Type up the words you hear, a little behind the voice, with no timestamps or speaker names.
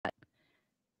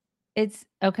It's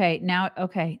okay. Now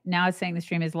it's saying the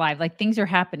stream is live. Like things are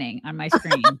happening on my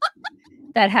screen.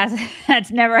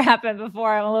 That's never happened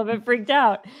before. I'm a little bit freaked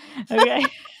out. Okay.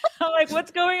 I'm like,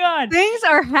 what's going on? Things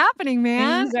are happening,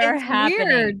 man. Things are happening.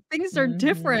 Weird. Things are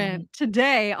different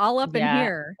today, all up in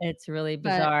here. It's really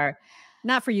bizarre.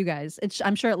 Not for you guys.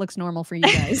 I'm sure it looks normal for you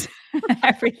guys.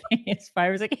 Everything is fine. I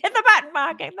was like, hit the button,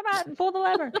 Mom, hit the button, pull the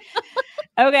lever.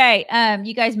 Okay.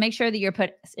 You guys make sure that you're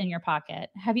put in your pocket.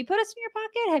 Have you put us in your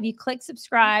pocket? Have you clicked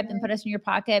subscribe and put us in your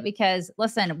pocket? Because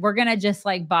listen, we're going to just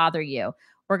like bother you.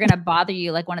 We're going to bother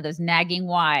you like one of those nagging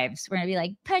wives. We're going to be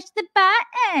like, push the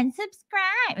button,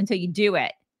 subscribe until you do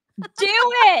it. Do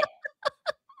it.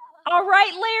 All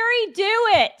right, Larry, do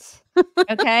it.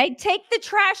 Okay. Take the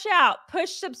trash out, push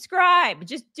subscribe,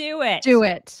 just do it. Do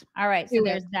it. All right. So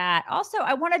there's that. Also,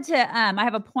 I wanted to, I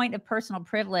have a point of personal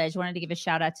privilege. Wanted to give a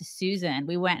shout out to Susan.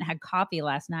 We went and had coffee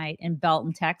last night in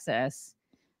Belton, Texas.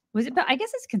 Was it, I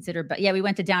guess it's considered, but yeah, we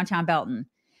went to downtown Belton,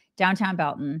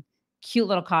 cute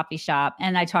little coffee shop.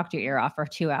 And I talked your ear off for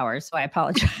 2 hours. So I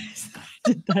apologize. I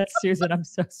did that, Susan. I'm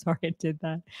so sorry I did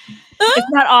that.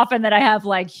 It's not often that I have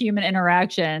like human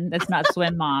interaction that's not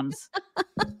swim moms.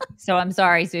 So I'm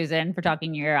sorry, Susan, for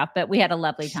talking your ear off, but we had a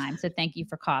lovely time. So thank you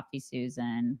for coffee,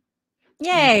 Susan.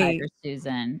 Yay. Insider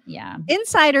Susan. Yeah.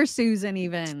 Insider Susan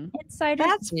even. Insider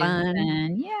That's Susan.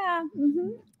 Fun. Yeah.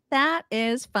 That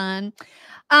is fun.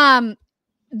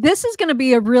 This is going to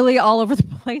be a really all over the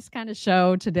place kind of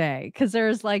show today because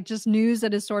there's like just news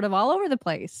that is sort of all over the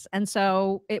place. And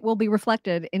so it will be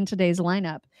reflected in today's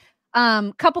lineup.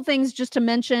 Couple things just to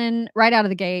mention right out of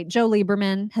the gate. Joe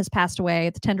Lieberman has passed away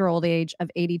at the tender old age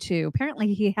of 82.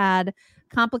 Apparently he had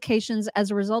complications as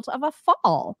a result of a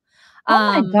fall.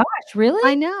 Oh my gosh, really?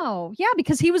 I know. Yeah,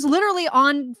 because he was literally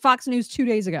on Fox News 2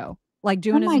 days ago, like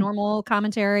doing his normal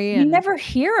commentary. You never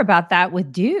hear about that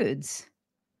with dudes.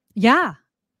 Yeah.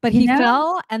 But he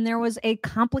fell and there was a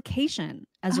complication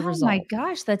as a result. Oh my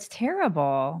gosh, that's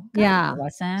terrible. God, yeah.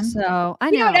 Bless him. So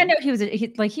I know. I know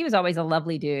he was always a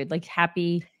lovely dude, like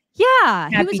happy.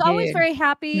 Yeah. He was always very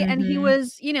happy. And he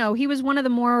was, he was one of the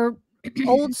more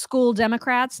old school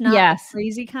Democrats, not the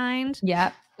crazy kind.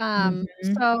 Yep.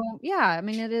 So yeah, I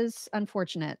mean, it is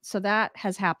unfortunate. So that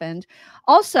has happened.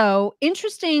 Also,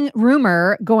 interesting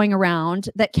rumor going around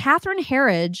that Catherine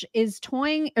Herridge is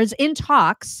in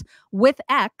talks with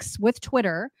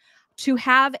Twitter to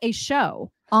have a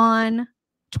show on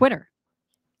Twitter.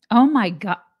 Oh my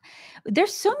God.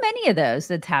 There's so many of those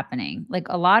that's happening. Like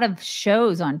a lot of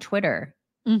shows on Twitter.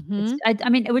 I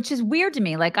mean, which is weird to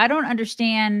me. Like, I don't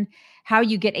understand how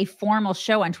you get a formal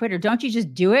show on Twitter. Don't you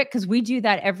just do it? Because we do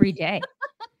that every day.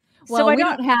 Well, so we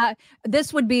don't have,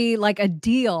 this would be like a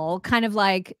deal, kind of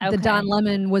like the Don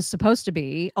Lemon was supposed to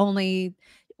be, only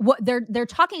what they're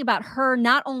talking about her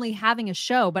not only having a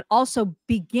show, but also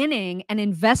beginning an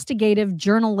investigative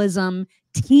journalism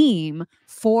team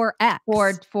for X.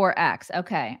 For X.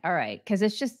 Okay. All right. Because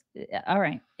it's just, all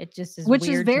right. It just is Which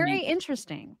weird is very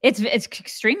interesting. It's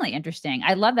extremely interesting.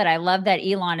 I love that. I love that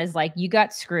Elon is like, you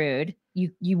got screwed.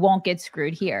 You won't get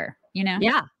screwed here, Yeah.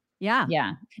 Yeah.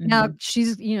 Yeah. Now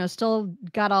she's, still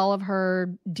got all of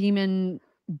her demon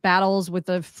battles with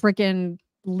the freaking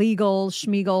legal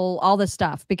schmiegel, all this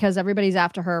stuff, because everybody's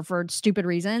after her for stupid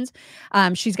reasons.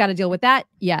 She's got to deal with that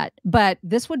yet, but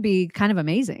this would be kind of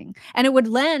amazing. And it would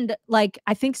lend, like,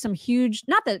 I think some huge,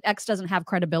 not that X doesn't have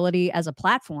credibility as a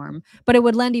platform, but it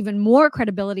would lend even more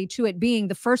credibility to it being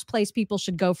the first place people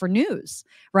should go for news,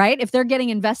 right? If they're getting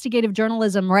investigative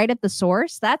journalism right at the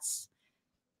source, that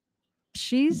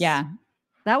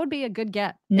would be a good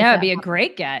get. No, it'd be a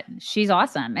great get. She's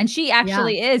awesome. And she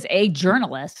actually is a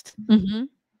journalist.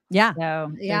 Yeah.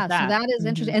 So that is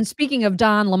interesting. And speaking of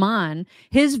Don Lemon,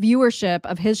 his viewership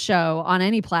of his show on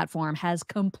any platform has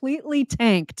completely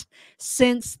tanked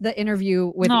since the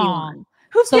interview with Elon.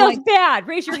 Who feels bad?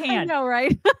 Raise your hand. I know,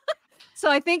 right?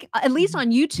 So I think at least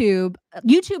on YouTube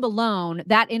alone,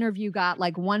 that interview got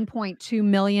like 1.2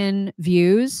 million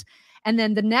views. And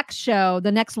then the next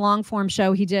long form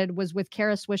show he did was with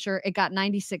Kara Swisher. It got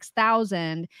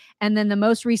 96,000. And then the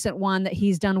most recent one that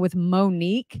he's done with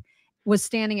Monique was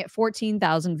standing at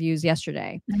 14,000 views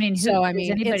yesterday. I mean, it's going,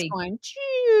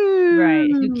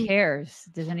 right. Who cares?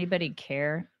 Does anybody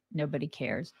care? Nobody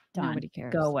cares. Nobody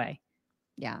cares. Go away.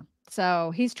 Yeah.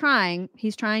 So he's trying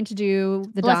to do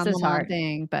the Don Lemon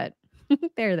thing, but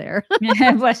they're there.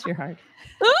 Bless your heart.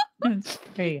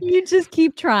 You just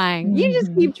keep trying. You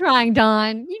just keep trying,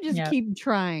 Don. You just keep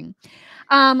trying.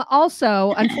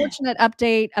 Also, unfortunate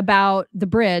update about the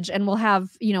bridge, and we'll have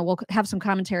some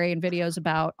commentary and videos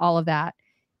about all of that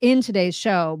in today's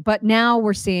show, but now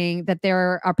we're seeing that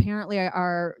there apparently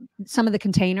are some of the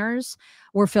containers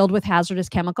were filled with hazardous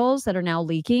chemicals that are now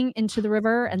leaking into the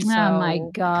river. And so, oh my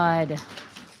God.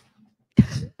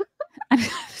 I'm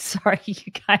sorry,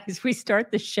 you guys. We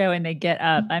start the show and they get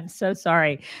up. I'm so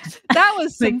sorry. That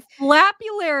was some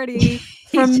flapularity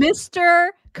from Mr.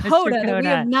 Coda that we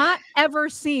have not ever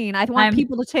seen. I want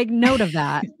people to take note of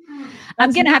that.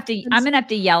 I'm gonna have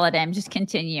to yell at him. Just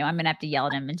continue. I'm gonna have to yell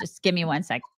at him and just give me 1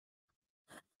 second.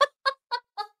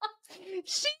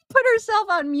 She put herself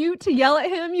on mute to yell at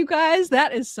him, you guys.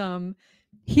 That is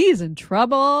he's in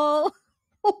trouble.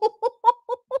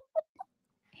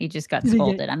 He just got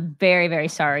scolded. I'm very, very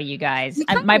sorry, you guys.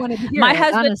 My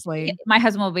husband, honestly. My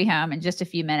husband will be home in just a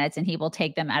few minutes and he will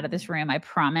take them out of this room. I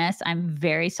promise. I'm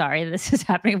very sorry that this is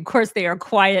happening. Of course, they are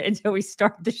quiet until we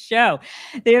start the show.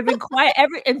 They have been quiet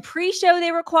in pre-show.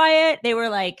 They were quiet. They were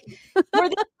like,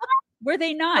 were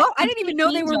they not? Oh, I didn't even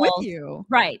know they were with you.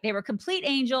 Right. They were complete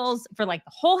angels for like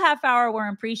the whole half hour we're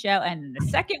in pre-show. And the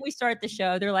second we start the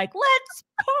show, they're like, let's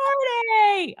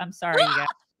party. I'm sorry, you guys.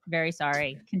 Very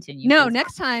sorry. Continue. No, please.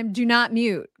 Next time, do not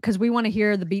mute because we want to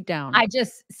hear the beatdown. I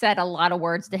just said a lot of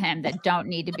words to him that don't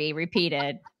need to be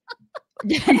repeated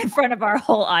in front of our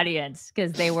whole audience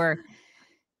because they were.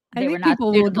 I think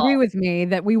people will agree with me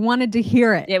that we wanted to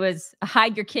hear it. It was a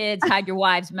hide your kids, hide your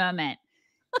wives moment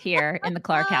here in the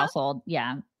Clark household.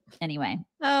 Yeah. Anyway.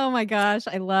 Oh my gosh,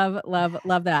 I love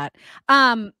that.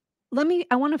 I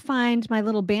want to find my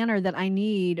little banner that I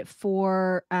need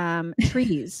for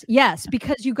trees. Yes,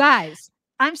 because you guys,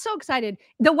 I'm so excited.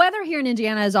 The weather here in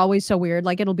Indiana is always so weird.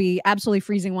 Like it'll be absolutely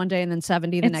freezing one day and then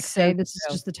 70 the next day. This is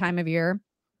just the time of year.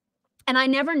 And I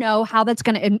never know how that's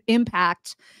going to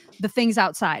impact the things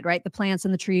outside, right? The plants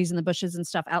and the trees and the bushes and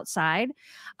stuff outside.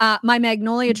 My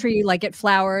magnolia tree, like it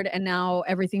flowered and now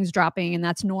everything's dropping and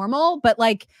that's normal. But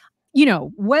like, you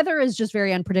know, weather is just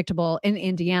very unpredictable in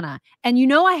Indiana. And you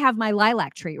know, I have my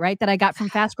lilac tree, right? That I got from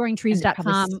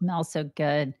fastgrowingtrees.com. Smells so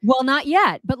good. Well, not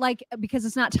yet, but like, because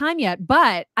it's not time yet,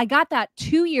 but I got that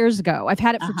 2 years ago. I've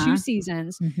had it for 2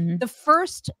 seasons.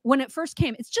 When it first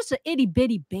came, it's just an itty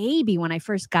bitty baby. When I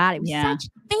first got it, it was such a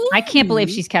baby. I can't believe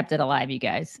she's kept it alive, you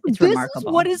guys. It's remarkable.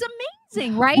 Is what is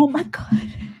amazing, right? Oh my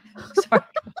God. Sorry.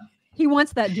 He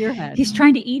wants that deer head. He's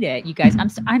trying to eat it, you guys. I'm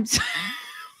sorry.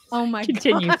 Oh my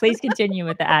continue. God. Please continue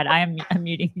with the ad. I'm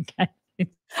muting you guys.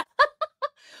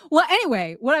 Well,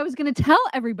 anyway, what I was going to tell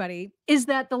everybody is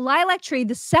that the lilac tree,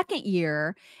 the second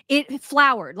year, it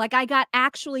flowered. Like I got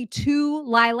actually 2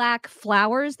 lilac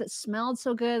flowers that smelled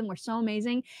so good and were so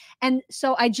amazing. And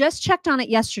so I just checked on it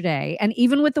yesterday. And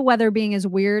even with the weather being as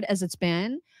weird as it's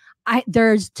been,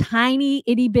 there's tiny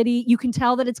itty bitty, you can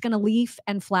tell that it's going to leaf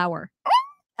and flower.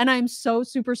 And I'm so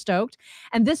super stoked.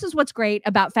 And this is what's great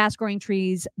about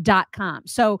fastgrowingtrees.com.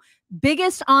 So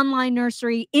biggest online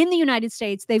nursery in the United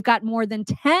States. They've got more than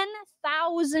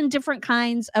 10,000 different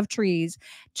kinds of trees,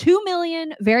 2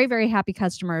 million very, very happy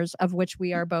customers, of which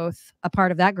we are both a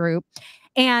part of that group.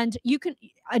 And you can,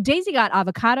 Daisy got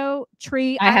avocado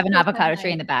tree. I have an avocado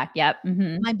tree in the back. Yep.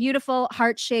 My beautiful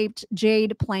heart-shaped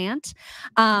jade plant.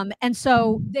 And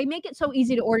so they make it so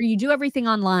easy to order. You do everything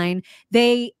online.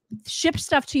 They ship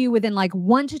stuff to you within like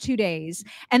 1 to 2 days.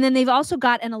 And then they've also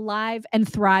got an Alive and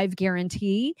Thrive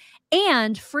guarantee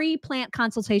and free plant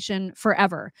consultation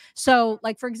forever. So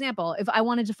like, for example, if I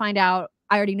wanted to find out,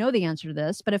 I already know the answer to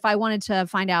this, but if I wanted to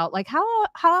find out like how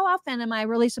often am I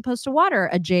really supposed to water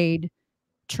a jade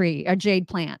tree, a jade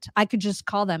plant, I could just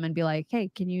call them and be like,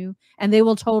 hey, can you, and they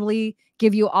will totally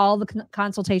give you all the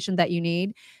consultation that you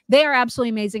need. They are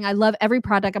absolutely amazing. I love every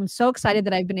product. I'm so excited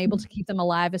that I've been able to keep them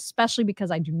alive, especially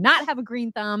because I do not have a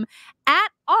green thumb at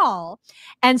all.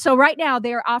 And so right now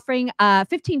they are offering a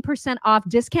 15% off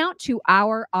discount to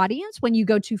our audience when you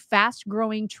go to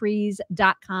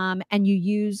fastgrowingtrees.com and you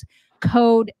use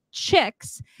code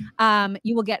CHICKS,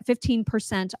 you will get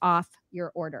 15% off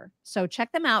your order. So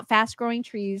check them out,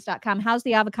 fastgrowingtrees.com. How's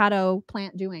the avocado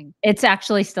plant doing? It's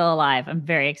actually still alive. I'm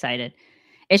very excited.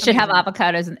 It should have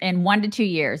avocados in 1 to 2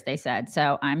 years, they said.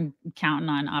 So I'm counting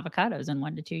on avocados in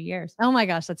 1 to 2 years. Oh my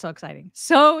gosh, that's so exciting.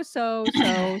 So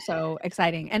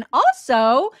exciting. And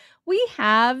also, we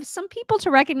have some people to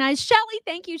recognize. Shelly,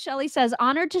 thank you. Shelly says,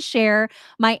 honored to share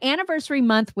my anniversary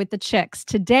month with the Chicks.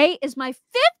 Today is my 50th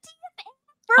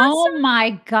Oh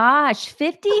my gosh.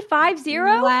 50?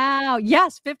 Wow.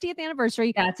 Yes, 50th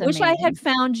anniversary. That's Wish I amazing. had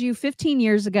found you 15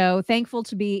 years ago. Thankful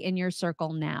to be in your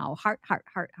circle now. Heart, heart,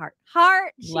 heart, heart,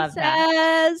 heart. She Love that.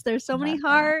 says there's so many Love that.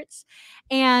 hearts.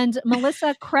 And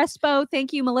Melissa Crespo,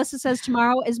 thank you. Melissa says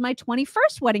tomorrow is my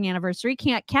 21st wedding anniversary.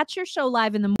 Can't catch your show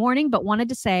live in the morning, but wanted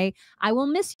to say I will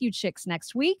miss you chicks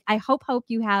next week. I hope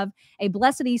you have a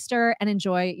blessed Easter and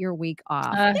enjoy your week off.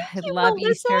 I Thank you, love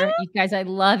Melissa. Easter. You guys, I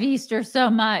love Easter so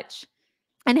much.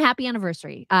 And happy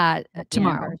anniversary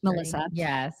tomorrow, Melissa.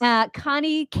 Yes.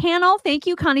 Connie Cannell, thank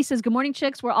you. Connie says, good morning,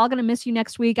 chicks. We're all going to miss you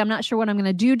next week. I'm not sure what I'm going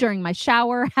to do during my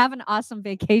shower. Have an awesome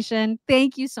vacation.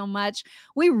 Thank you so much.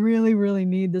 We really, really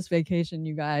need this vacation,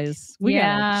 you guys. We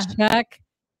gotta check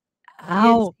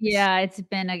out. It's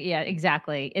been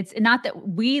exactly. It's not that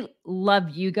we love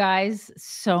you guys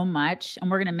so much and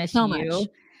we're going to miss you,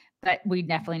 but we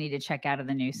definitely need to check out of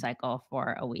the news cycle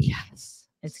for a week. Yes.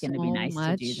 It's going to be nice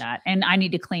to do that. And I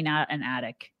need to clean out an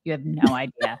attic. You have no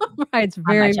idea. Right. It's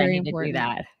very, very I need important. to do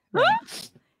that. Right.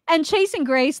 And Chasing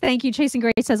Grace, thank you. Chasing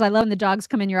Grace says, I love when the dogs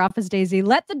come in your office, Daisy.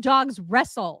 Let the dogs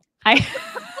wrestle.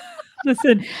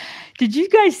 Listen, did you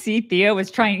guys see Theo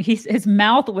was trying, his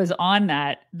mouth was on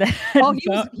that. He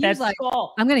was like,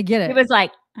 I'm going to get it. It was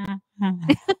like,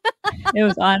 it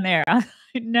was on there.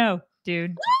 No,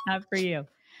 dude, not for you.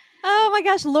 Oh my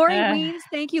gosh. Lori Weens,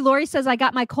 thank you. Lori says, I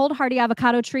got my cold hardy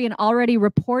avocado tree and already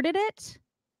reported it.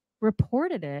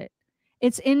 Reported it.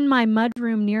 It's in my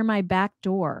mudroom near my back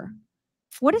door.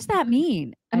 What does that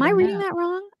mean? Am I reading that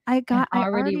wrong? I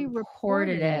already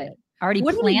reported it. Already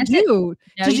what planted. Did you do?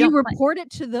 No, did you report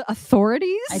it to the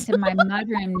authorities? I said my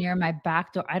mudroom near my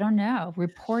back door. I don't know.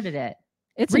 Reported it.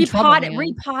 It's repotted it.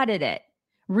 Repotted it.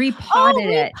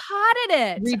 Repotted.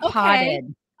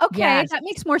 Repotted. Okay, yes. That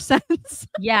makes more sense.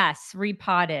 Yes,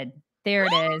 repotted. There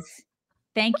it is.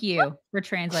 Thank you for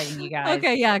translating, you guys.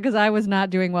 Okay, yeah, because I was not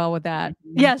doing well with that.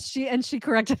 Yes, she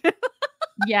corrected it.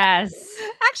 Yes.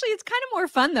 Actually, it's kind of more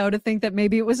fun though to think that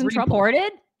maybe it was in trouble.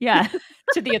 Reported? Yeah.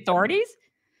 To the authorities?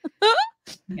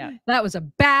 Yeah. That was a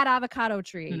bad avocado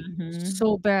tree.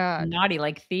 So bad. Naughty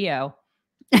like Theo.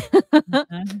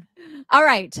 All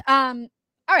right. All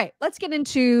right, let's get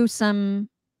into some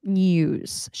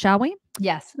news, shall we?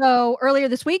 Yes. So earlier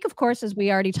this week, of course, as we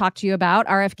already talked to you about,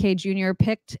 RFK Jr.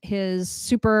 picked his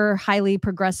super highly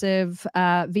progressive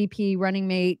VP running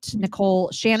mate,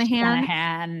 Nicole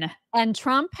Shanahan. And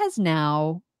Trump has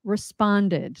now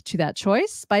responded to that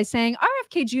choice by saying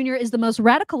RFK Jr. is the most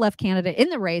radical left candidate in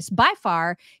the race by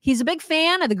far. He's a big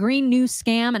fan of the Green New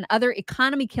scam and other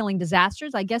economy-killing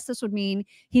disasters. I guess this would mean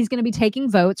he's going to be taking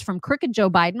votes from crooked Joe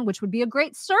Biden, which would be a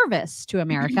great service to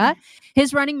America.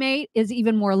 His running mate is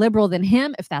even more liberal than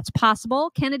him, if that's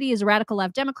possible. Kennedy is a radical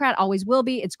left Democrat, always will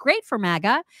be. It's great for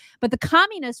MAGA, but the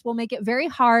communists will make it very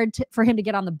hard for him to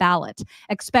get on the ballot.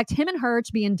 Expect him and her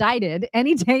to be indicted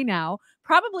any day now,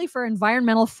 probably for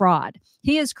environmental fraud.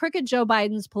 He is crooked Joe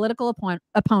Biden's political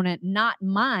opponent, not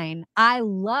mine. I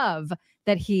love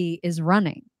that he is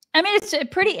running. I mean, it's a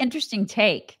pretty interesting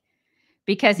take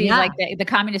because he's like, the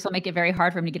communists will make it very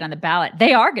hard for him to get on the ballot.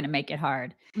 They are going to make it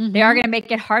hard. They are going to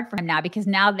make it hard for him now because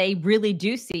now they really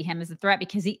do see him as a threat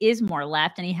because he is more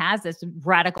left and he has this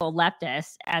radical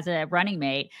leftist as a running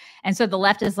mate. And so the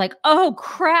left is like, oh,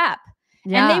 crap.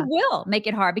 Yeah. And they will make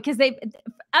it hard because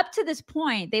up to this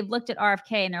point, they've looked at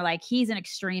RFK and they're like, he's an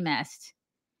extremist.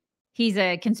 He's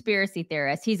a conspiracy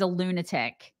theorist. He's a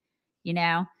lunatic,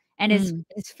 and his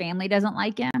family doesn't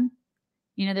like him.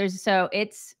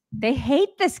 They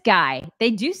hate this guy. They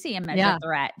do see him as a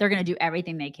threat. They're going to do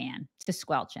everything they can to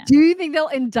squelch him. Do you think they'll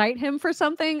indict him for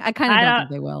something? I kind of don't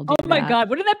think they will. Oh my God.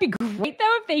 Wouldn't that be great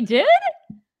though if they did?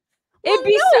 It'd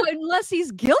be unless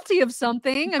he's guilty of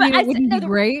something. I mean, it wouldn't be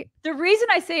great. The reason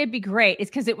I say it'd be great is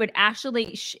because it would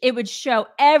actually it would show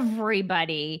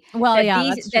everybody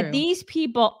that these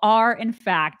people are in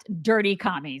fact dirty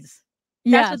commies.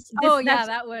 Yes.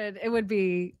 It would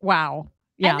be wow.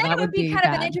 Yeah, and then that it would be kind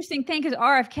of an interesting thing because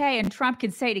RFK and Trump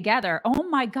could say together, "Oh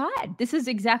my God, this is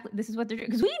what they're doing,"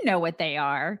 because we know what they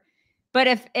are. But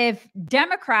if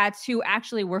Democrats who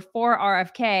actually were for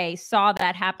RFK saw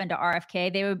that happen to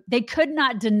RFK, they could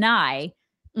not deny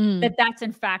that that's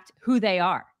in fact who they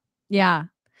are. Yeah.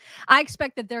 I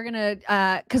expect that they're going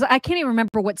to, because I can't even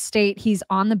remember what state he's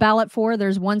on the ballot for.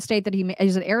 There's one state that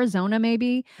is it Arizona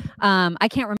maybe? I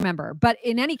can't remember. But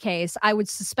in any case, I would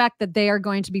suspect that they are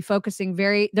going to be focusing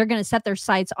they're going to set their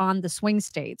sights on the swing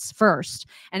states first.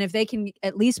 And if they can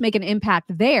at least make an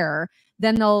impact there,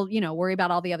 then they'll, worry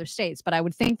about all the other states. But I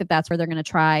would think that that's where they're going to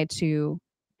try to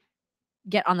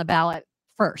get on the ballot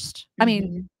first. I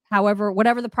mean, However,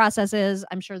 whatever the process is,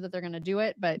 I'm sure that they're going to do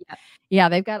it. But yeah,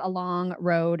 they've got a long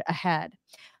road ahead.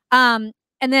 And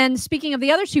then speaking of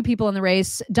the other two people in the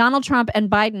race, Donald Trump and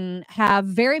Biden have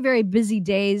very, very busy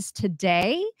days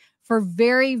today for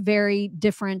very, very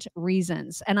different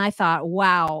reasons. And I thought,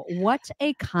 wow, what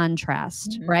a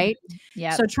contrast, right?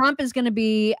 Yeah. So Trump is going to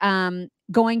be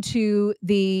going to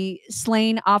the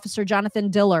slain officer, Jonathan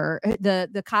Diller,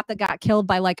 the cop that got killed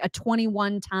by like a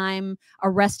 21-time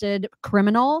arrested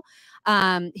criminal.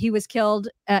 He was killed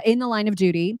in the line of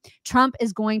duty. Trump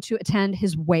is going to attend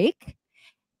his wake,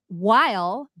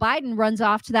 while Biden runs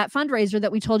off to that fundraiser that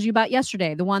we told you about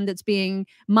yesterday, the one that's being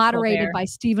moderated by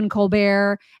Stephen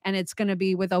Colbert, and it's going to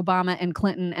be with Obama and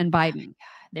Clinton and Biden.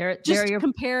 They're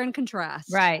compare and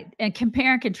contrast. Right. And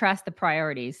compare and contrast the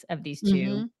priorities of these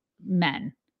two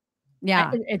men.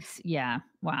 Yeah.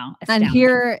 Wow. Astounding.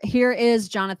 And here is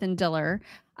Jonathan Diller.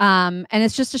 And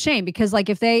it's just a shame because like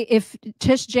if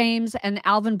Tish James and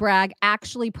Alvin Bragg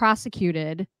actually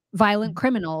prosecuted violent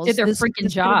criminals, did their freaking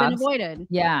jobs, been avoided.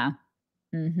 Yeah.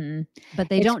 But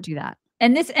they don't do that.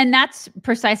 And that's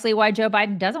precisely why Joe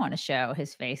Biden doesn't want to show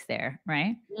his face there,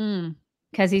 right?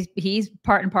 Because he's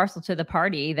part and parcel to the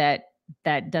party that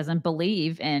doesn't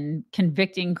believe in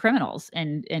convicting criminals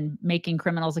and making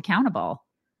criminals accountable.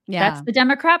 Yeah. That's the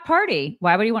Democrat Party.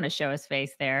 Why would he want to show his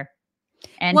face there?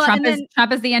 And Trump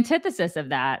is the antithesis of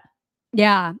that.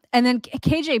 Yeah. And then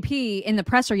KJP in the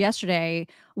presser yesterday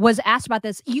was asked about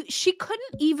this. She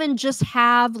couldn't even just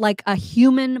have like a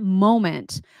human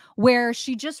moment where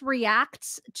she just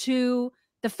reacts to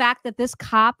the fact that this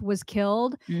cop was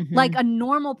killed like a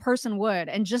normal person would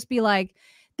and just be like,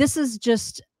 this is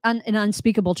just an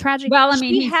unspeakable tragedy. Well, I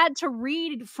mean, he had to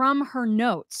read from her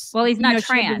notes. Well, he's not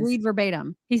trans. She had to read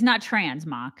verbatim. He's not trans,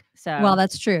 Mock. So, well,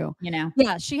 that's true.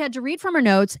 Yeah, she had to read from her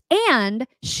notes, and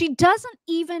she doesn't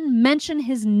even mention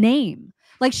his name.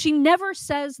 Like she never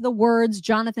says the words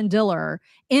Jonathan Diller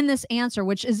in this answer,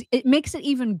 which it makes it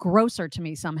even grosser to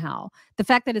me somehow. The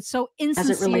fact that it's so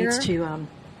insincere. As it relates to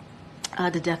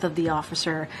the death of the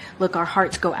officer. Look, our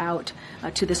hearts go out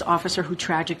to this officer who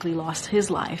tragically lost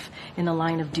his life in the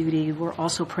line of duty. We're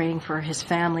also praying for his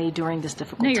family during this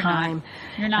difficult time.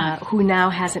 You're not. Who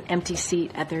now has an empty seat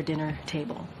at their dinner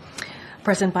table.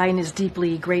 President Biden is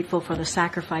deeply grateful for the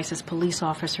sacrifices police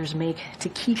officers make to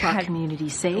keep our community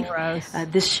safe.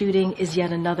 This shooting is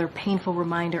yet another painful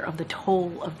reminder of the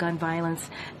toll of gun violence,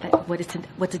 that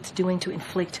what it's doing to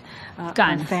inflict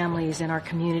on families and our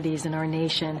communities and our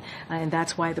nation. And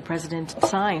that's why the president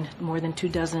signed more than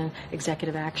 24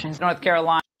 executive actions. North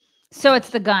Carolina. So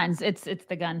it's the guns. It's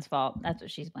the guns' fault. That's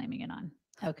what she's blaming it on.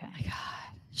 Okay. Oh my God.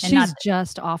 She's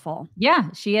just awful. Yeah,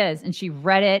 she is. And she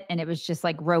read it and it was just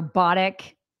like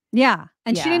robotic. Yeah.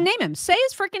 And she didn't name him. Say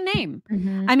his freaking name.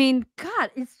 I mean,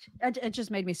 God, it just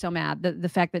made me so mad. The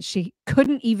fact that she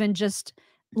couldn't even just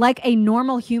like a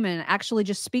normal human actually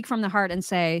just speak from the heart and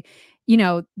say,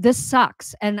 this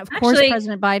sucks. And of course,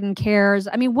 President Biden cares.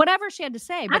 I mean, whatever she had to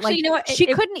say. But she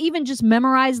couldn't even just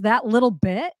memorize that little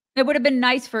bit. It would have been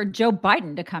nice for Joe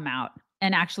Biden to come out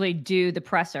and actually do the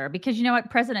presser, because you know what?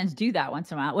 Presidents do that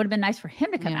once in a while. It would have been nice for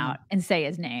him to come out and say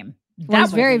his name. Well,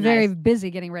 he's very, very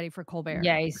busy getting ready for Colbert.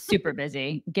 Yeah, he's super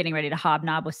busy getting ready to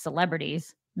hobnob with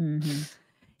celebrities.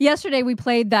 Yesterday, we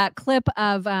played that clip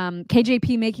of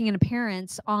KJP making an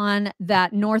appearance on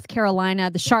that North Carolina,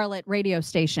 the Charlotte radio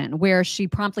station, where she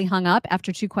promptly hung up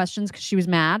after 2 questions because she was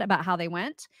mad about how they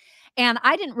went. And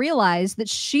I didn't realize that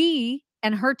she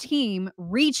and her team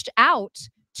reached out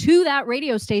to that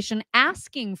radio station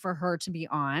asking for her to be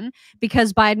on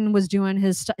because Biden was doing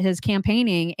his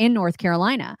campaigning in North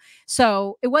Carolina.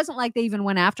 So it wasn't like they even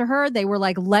went after her. They were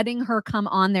like letting her come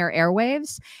on their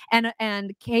airwaves, and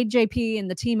KJP and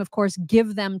the team, of course,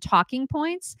 give them talking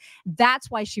points.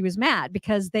 That's why she was mad,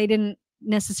 because they didn't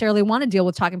necessarily want to deal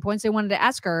with talking points. They wanted to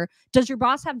ask her, does your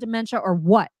boss have dementia or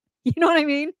what? You know what I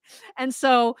mean? And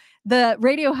so the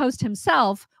radio host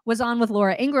himself was on with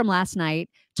Laura Ingraham last night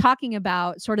talking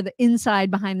about sort of the inside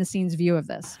behind the scenes view of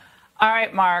this. All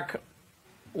right, Mark,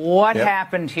 what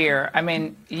happened here? I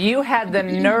mean, you had the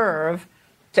nerve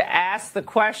to ask the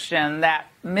question that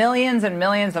millions and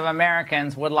millions of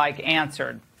Americans would like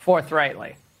answered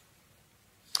forthrightly.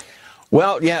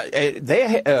 Well,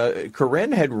 yeah,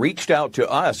 Corinne had reached out to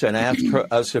us and asked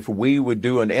us if we would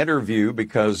do an interview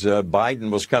because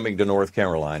Biden was coming to North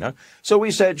Carolina. So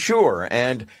we said, sure.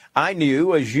 And I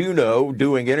knew, as you know,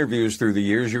 doing interviews through the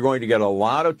years, you're going to get a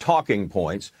lot of talking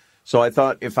points. So I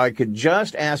thought if I could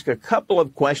just ask a couple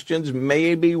of questions,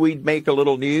 maybe we'd make a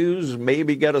little news,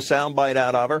 maybe get a soundbite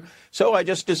out of her. So I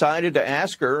just decided to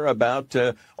ask her about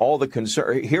all the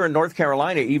concern. Here in North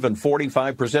Carolina, even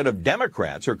 45% of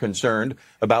Democrats are concerned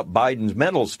about Biden's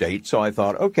mental state. So I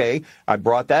thought, okay, I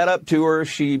brought that up to her.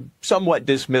 She somewhat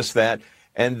dismissed that.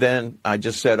 And then I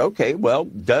just said, okay, well,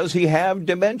 does he have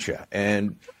dementia?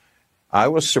 And I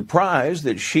was surprised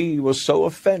that she was so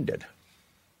offended.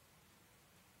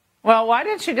 Well, why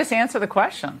didn't she just answer the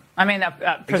question? I mean,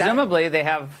 presumably they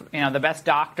have, the best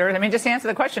doctors. I mean, just answer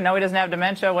the question. No, he doesn't have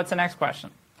dementia. What's the next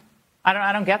question?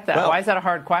 I don't get that. Well, why is that a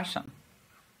hard question?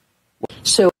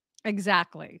 So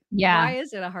exactly. Yeah. Why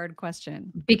is it a hard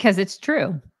question? Because it's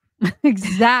true.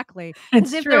 Exactly.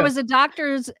 It's if true. there was a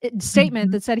doctor's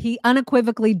statement that said he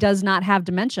unequivocally does not have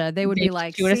dementia, they would be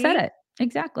like, she would have said it.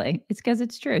 Exactly. It's because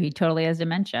it's true. He totally has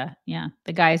dementia. Yeah.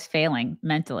 The guy is failing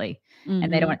mentally.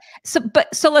 And they don't want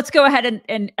so let's go ahead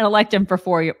and elect him for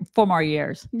 4 more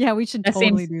years. Yeah, we should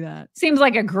totally do that. Seems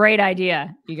like a great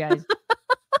idea, you guys.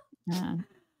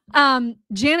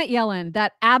 Janet Yellen,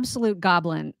 that absolute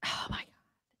goblin. Oh my God.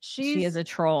 She is a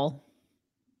troll.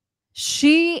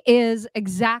 She is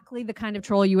exactly the kind of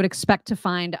troll you would expect to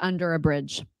find under a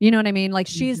bridge. You know what I mean? Like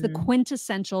she is the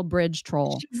quintessential bridge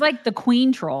troll. She's like the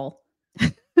queen troll.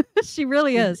 She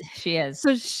really is. She is.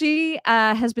 So she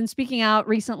has been speaking out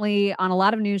recently on a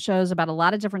lot of news shows about a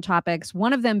lot of different topics.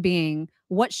 One of them being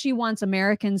what she wants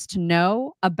Americans to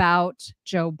know about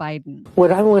Joe Biden.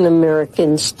 What I want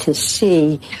Americans to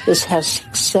see is how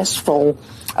successful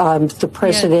the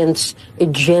president's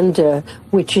agenda,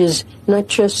 which is not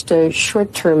just a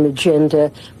short-term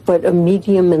agenda, but a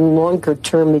medium and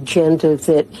longer-term agenda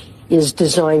that is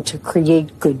designed to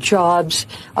create good jobs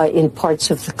in parts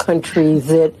of the country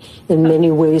that in many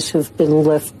ways have been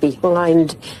left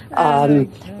behind,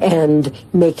 and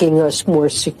making us more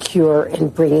secure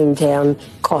and bringing down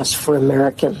costs for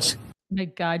Americans. My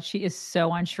God, she is so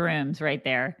on shrooms right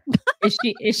there.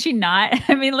 Is she not?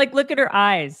 I mean, like, look at her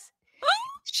eyes.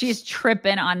 She's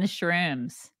tripping on the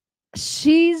shrooms.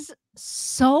 She's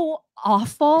so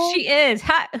awful. She is.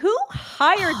 Who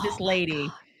hired this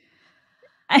lady?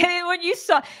 I mean, when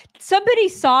somebody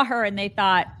saw her and they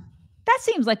thought, that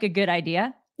seems like a good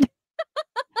idea.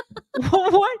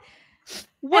 What?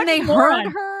 And they heard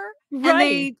her, right. And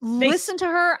they listened to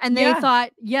her, and they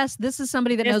thought, yes, this is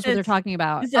somebody that knows what they're talking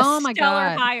about. Oh my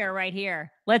God. Hire right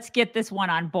here. Let's get this one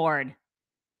on board.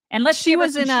 And she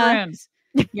was in shrooms.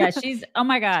 Yeah, oh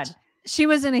my God. She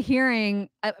was in a hearing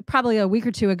probably a week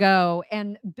or two ago,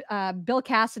 and Bill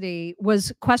Cassidy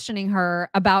was questioning her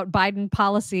about Biden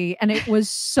policy. And it was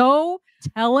so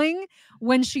telling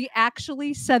when she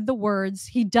actually said the words,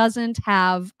 he doesn't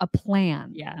have a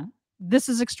plan. Yeah. This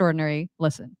is extraordinary.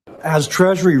 Listen. Has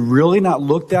Treasury really not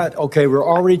looked at, okay, we're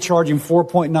already charging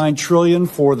 $4.9 trillion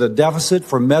for the deficit,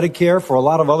 for Medicare, for a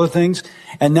lot of other things.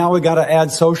 And now we got to add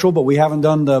social, but we haven't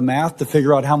done the math to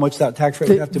figure out how much that tax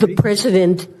rate would have to be. The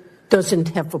president doesn't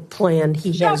have a plan.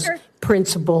 He has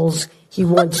principles. He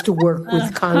wants to work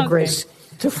with Congress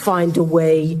to find a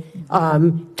way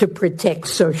to protect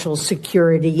Social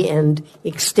Security and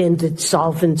extend its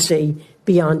solvency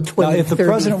beyond 2034. Now, if the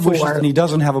president wishes and he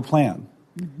doesn't have a plan,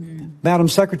 Madam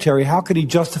Secretary, how could he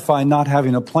justify not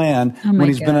having a plan when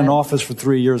he's been in office for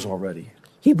 3 years already?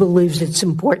 He believes it's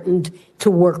important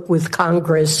to work with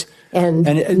Congress and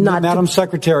not. Madam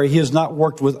Secretary, he has not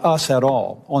worked with us at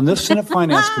all on this Senate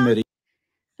Finance Committee.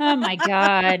 Oh my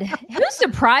God. Who's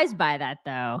surprised by that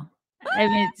though? I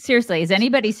mean, seriously, is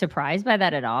anybody surprised by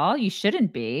that at all? You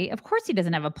shouldn't be. Of course he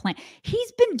doesn't have a plan.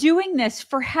 He's been doing this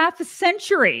for half a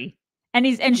century. And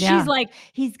she's like,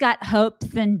 he's got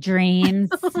hopes and dreams.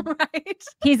 Right.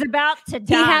 He's about to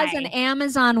die. He has an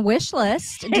Amazon wish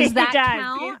list. Does that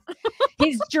count?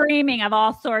 He's dreaming of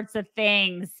all sorts of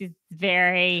things. He's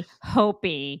very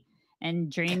hopey and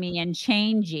dreamy and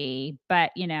changey.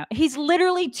 But, he's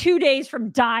literally 2 days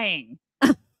from dying.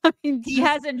 I mean, he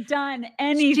hasn't done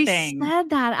anything. She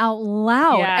said that out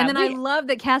loud. Yeah, and then I love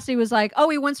that Cassidy was like, oh,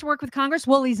 he wants to work with Congress?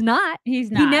 Well, he's not. He's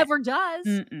not. He never does.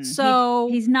 So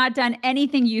he's not done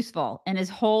anything useful in his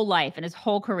whole life, in his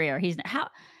whole career. He's how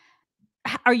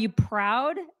are you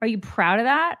proud? Are you proud of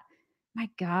that? My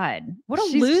God, what a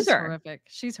loser. Just horrific.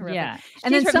 She's horrific. Yeah.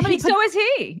 And then somebody so is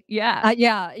he. Yeah.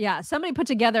 Yeah. Somebody put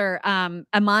together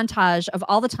a montage of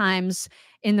all the times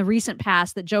in the recent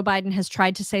past that Joe Biden has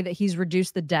tried to say that he's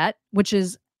reduced the debt, which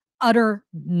is utter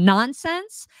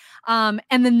nonsense. And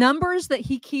the numbers that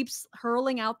he keeps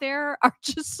hurling out there are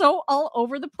just so all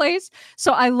over the place.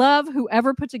 So I love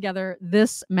whoever put together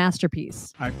this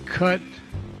masterpiece. I cut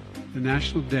the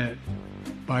national debt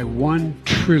by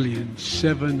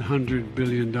 $1.7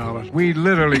 trillion. We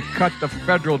literally cut the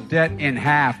federal debt in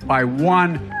half by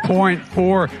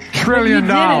 $1.4 trillion.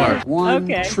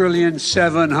 $1.7 trillion.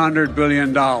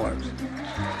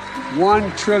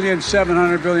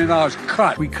 $1.7 trillion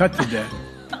cut. We cut the debt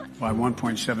by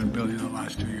 $1.7 billion in the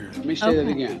last 2 years. Let me say that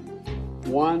again.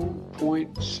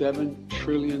 $1.7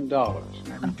 trillion. I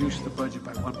reduced the budget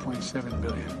by $1.7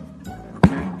 billion.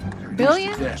 Okay?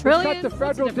 Billion? Trillion? We cut the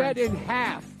federal debt in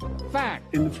half.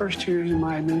 Fact. In the first 2 years of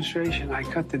my administration, I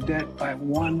cut the debt by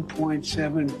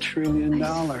 $1.7 trillion.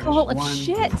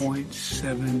 Shit.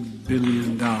 $1.7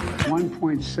 billion.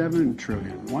 $1.7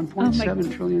 trillion.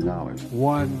 $1.7 trillion.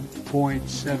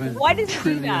 $1.7 Why does he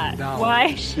do that?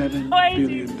 Why? $7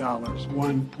 billion.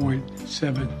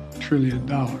 $1.7 trillion.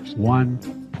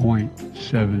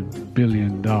 $1.7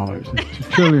 billion. It's a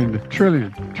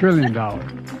trillion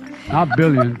dollars. Not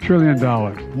billion, $trillion.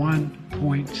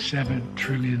 $1.7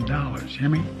 trillion. Hear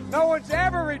me? No one's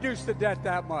ever reduced the debt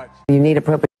that much. You need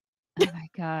appropriate. Oh my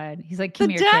God. He's like,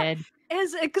 come here, kid.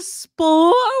 Is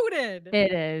exploded.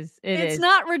 It is. It's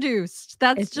not reduced.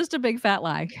 It's just a big fat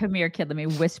lie. Come here, kid. Let me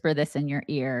whisper this in your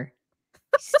ear.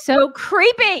 So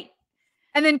creepy.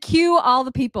 And then cue all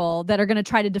the people that are going to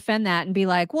try to defend that and be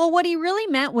like, well, what he really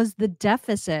meant was the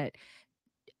deficit.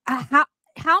 How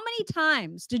many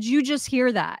times did you just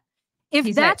hear that?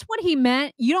 If that's what he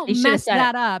meant, you don't mess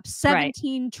that up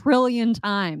 17 trillion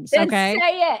times. Then okay.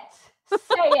 Say it.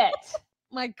 Say it.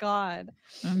 My God.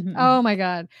 Oh my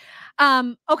God.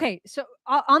 Okay. So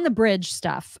on the bridge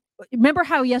stuff, remember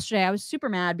how yesterday I was super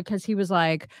mad because he was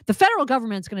like, the federal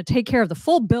government's going to take care of the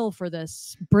full bill for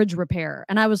this bridge repair.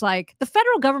 And I was like, the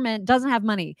federal government doesn't have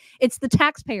money. It's the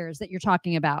taxpayers that you're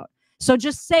talking about. So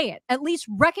just say it. At least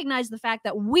recognize the fact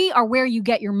that we are where you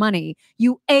get your money,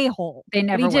 you a-hole. They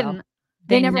never will.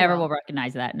 They never will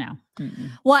recognize that now.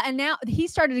 Well, and now he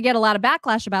started to get a lot of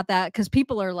backlash about that because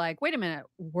people are like, wait a minute,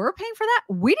 we're paying for that?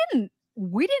 We didn't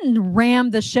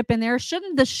ram the ship in there.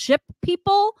 Shouldn't the ship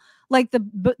people, like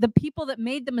the people that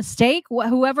made the mistake,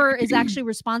 whoever is actually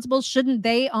responsible, shouldn't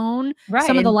they own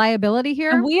some of the liability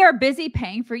here? And we are busy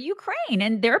paying for Ukraine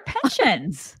and their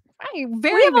pensions. Right.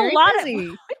 We have a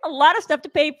lot of stuff to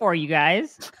pay for, you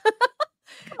guys.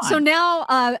 So now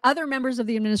other members of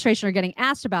the administration are getting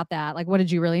asked about that. Like, what did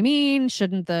you really mean?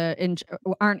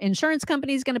 Aren't insurance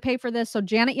companies going to pay for this? So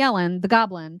Janet Yellen, the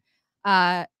goblin,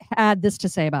 had this to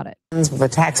say about it. Will the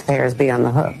taxpayers be on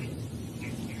the hook?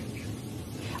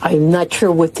 I'm not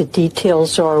sure what the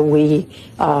details are. We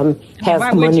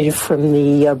have money from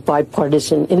the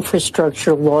bipartisan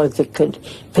infrastructure law that could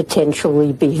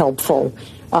potentially be helpful.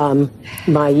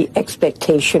 My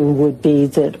expectation would be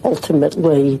that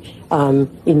ultimately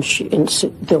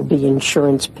there'll be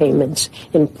insurance payments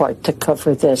in part to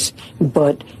cover this,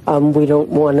 but we don't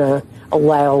want to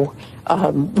allow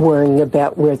worrying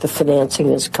about where the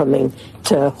financing is coming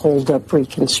to hold up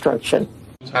reconstruction.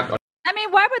 I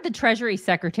mean, why would the Treasury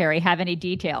Secretary have any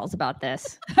details about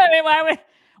this? I mean, why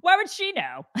would she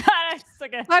know?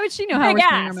 Why would she know how we're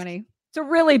spending our money? It's a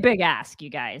really big ask, you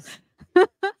guys.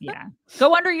 Yeah.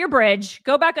 Go under your bridge.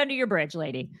 Go back under your bridge,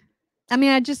 lady. I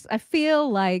mean, I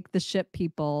feel like the ship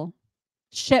people,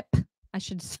 I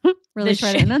should really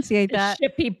try to enunciate that.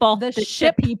 Ship people. The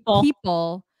ship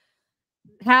people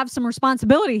have some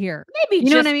responsibility here. Maybe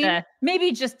you know what I mean?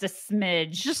 Maybe just a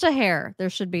smidge. Just a hair. There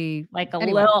should be like a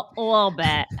little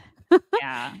bit.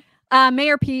 Yeah.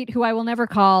 Mayor Pete, who I will never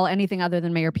call anything other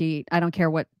than Mayor Pete. I don't care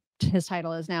what his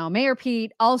title is now. Mayor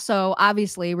Pete also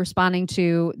obviously responding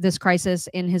to this crisis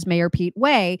in his Mayor Pete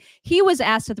way. He was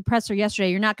asked at the presser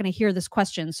yesterday, you're not going to hear this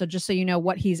question, so just so you know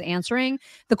what he's answering.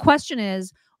 The question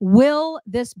is, will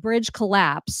this bridge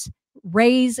collapse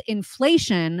raise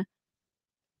inflation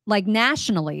like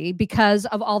nationally because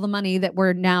of all the money that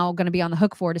we're now going to be on the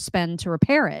hook for to spend to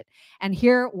repair it? And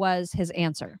here was his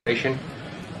answer.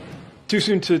 Too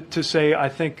soon to say. I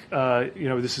think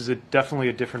this is definitely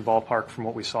a different ballpark from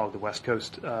what we saw with the West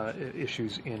Coast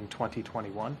issues in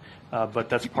 2021, but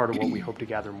that's part of what we hope to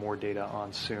gather more data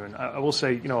on soon. I will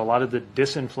say, a lot of the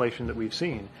disinflation that we've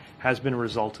seen has been a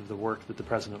result of the work that the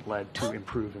president led to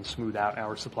improve and smooth out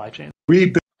our supply chain.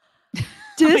 What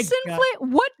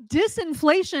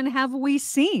disinflation have we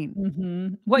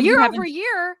seen? What year over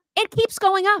year, it keeps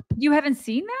going up. You haven't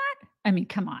seen that? I mean,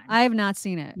 come on. I have not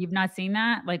seen it. You've not seen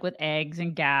that? Like with eggs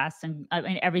and gas and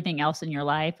everything else in your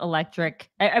life, electric,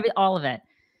 all of it.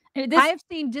 I've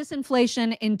seen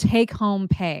disinflation in take-home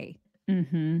pay.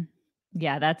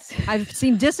 Yeah, I've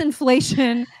seen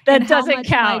disinflation that in doesn't how much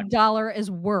count. My dollar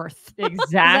is worth. Exactly. Does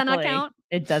that not count?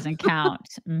 It doesn't count.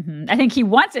 I think he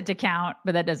wants it to count,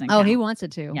 but that doesn't count. Oh, he wants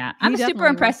it to. Yeah. I'm super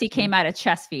impressed he came out of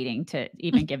chest feeding to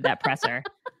even give that presser.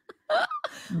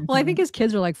 Well, I think his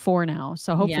kids are like 4 now.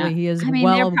 So hopefully he is probably,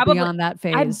 beyond that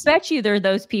phase. I bet you there are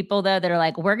those people, though, that are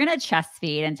like, we're going to chest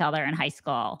feed until they're in high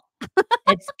school.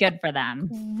 It's good for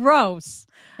them. Gross.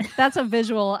 That's a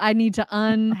visual I need to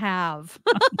unhave.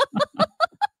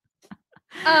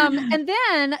 And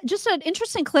then just an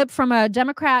interesting clip from a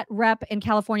Democrat rep in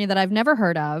California that I've never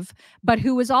heard of, but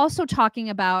who was also talking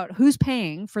about who's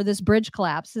paying for this bridge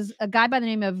collapse, is a guy by the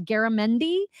name of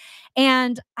Garamendi.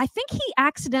 And I think he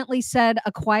accidentally said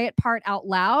a quiet part out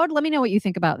loud. Let me know what you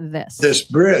think about this. This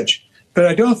bridge, but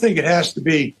I don't think it has to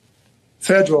be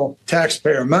federal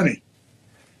taxpayer money.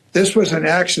 This was an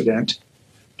accident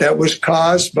that was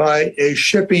caused by a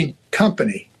shipping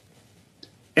company.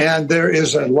 And there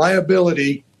is a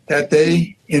liability that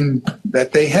they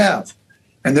have,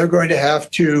 and they're going to have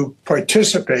to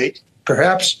participate,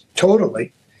 perhaps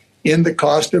totally, in the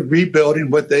cost of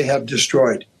rebuilding what they have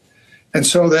destroyed. And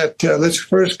so that let's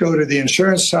first go to the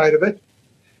insurance side of it,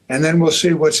 and then we'll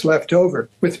see what's left over.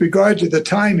 With regard to the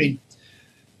timing,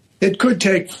 it could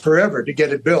take forever to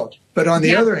get it built. But on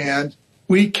the other hand,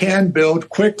 we can build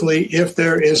quickly if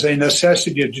there is a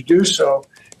necessity to do so.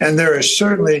 And there is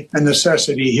certainly a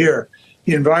necessity here.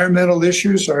 The environmental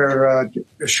issues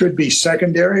should be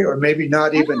secondary, or maybe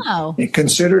not even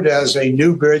considered as a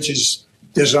new bridge is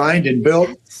designed and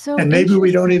built. And maybe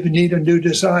we don't even need a new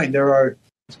design.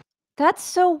 That's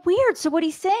so weird. So what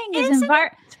he's saying is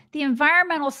the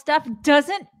environmental stuff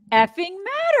doesn't effing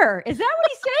matter. Is that what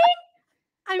he's saying?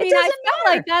 I mean, I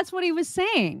felt like that's what he was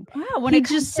saying. Wow, when he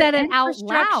just said it out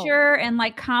loud. And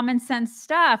like common sense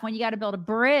stuff. When you got to build a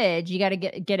bridge, you got to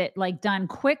get it like done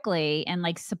quickly, and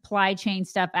like supply chain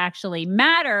stuff actually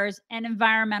matters, and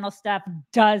environmental stuff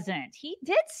doesn't. He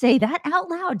did say that out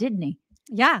loud, didn't he?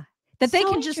 Yeah. That they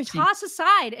can just toss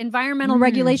aside environmental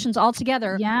regulations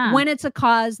altogether when it's a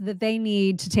cause that they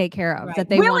need to take care of, that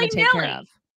they want to take care of.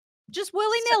 Just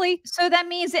willy-nilly. So that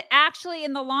means it actually,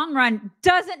 in the long run,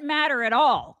 doesn't matter at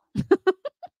all.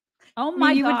 Oh my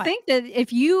God. You would think that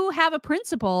if you have a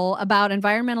principle about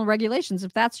environmental regulations,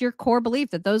 if that's your core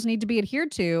belief that those need to be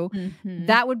adhered to,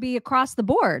 that would be across the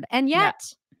board. And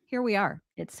yet, here we are.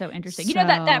 It's so interesting. You know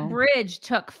that bridge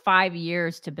took 5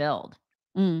 years to build.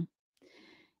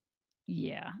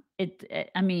 Yeah.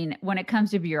 I mean, when it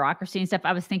comes to bureaucracy and stuff,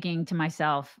 I was thinking to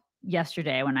myself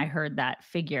yesterday when I heard that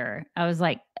figure, I was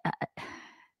like,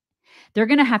 they're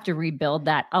going to have to rebuild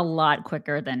that a lot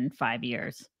quicker than 5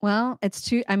 years. Well,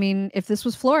 I mean, if this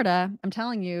was Florida, I'm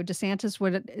telling you, DeSantis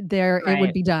it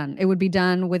would be done. It would be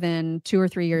done within 2 or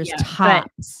 3 years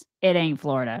tops. It ain't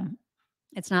Florida.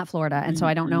 It's not Florida. And so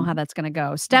I don't know how that's going to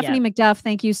go. Stephanie McDuff,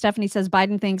 thank you. Stephanie says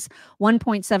Biden thinks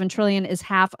 1.7 trillion is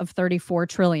half of 34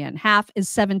 trillion. Half is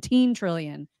 17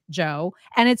 trillion, Joe.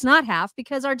 And it's not half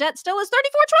because our debt still is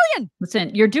 34 trillion.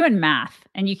 Listen, you're doing math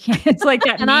and you can't. It's like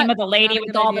that meme of the lady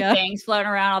with all the things floating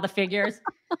around, all the figures.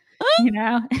 You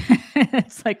know,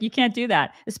 it's like you can't do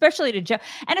that, especially to Joe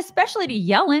and especially to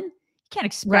Yellen. You can't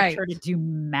expect her to do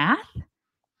math.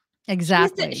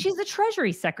 Exactly. She's the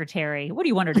Treasury Secretary. What do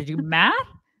you want her to do? Math?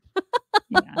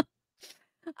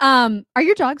 Are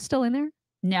your dogs still in there?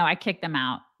 No, I kicked them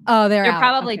out. Oh, they're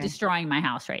probably destroying my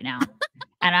house right now.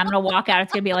 And I'm gonna walk out.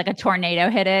 It's gonna be like a tornado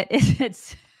hit it.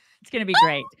 It's gonna be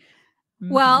great.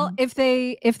 Well, if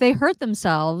they hurt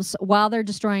themselves while they're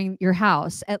destroying your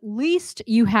house, at least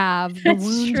you have the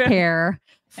wound care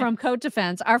from Coat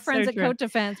Defense. Our friends at Coat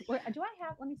Defense. Do I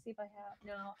have? Let me see if I have.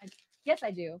 No. Yes,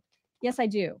 I do. Yes, I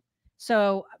do.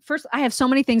 So first, I have so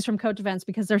many things from Coat Defense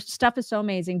because their stuff is so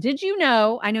amazing. Did you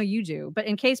know, I know you do, but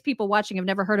in case people watching have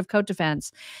never heard of Coat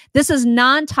Defense, this is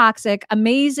non-toxic,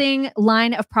 amazing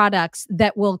line of products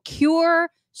that will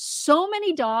cure so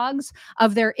many dogs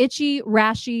of their itchy,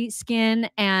 rashy skin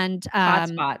and hot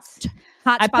spots.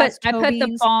 I put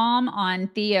the balm on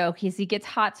Theo because he gets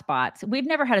hot spots. We've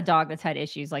never had a dog that's had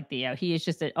issues like Theo. He is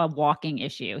just a walking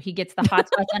issue. He gets the hot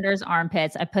spots under his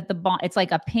armpits. I put the balm. It's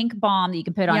like a pink balm that you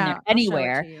can put on there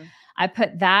anywhere. I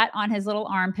put that on his little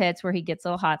armpits where he gets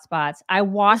little hot spots. I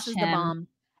wash him. The balm.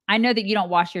 I know that you don't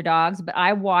wash your dogs, but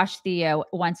I wash Theo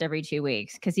once every 2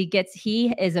 weeks because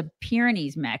he is a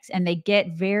Pyrenees mix and they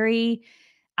get very,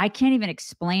 I can't even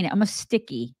explain it, almost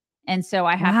sticky. And so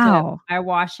I have I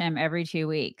wash him every 2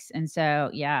 weeks. And so,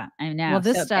 yeah, I know. Well,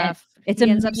 this stuff, it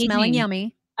ends up smelling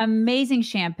yummy. Amazing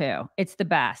shampoo. It's the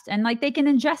best. And like they can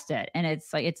ingest it and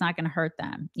it's like, it's not going to hurt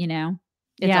them, you know?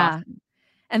 It's awesome.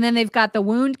 And then they've got the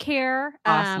wound care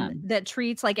Awesome. that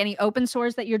treats like any open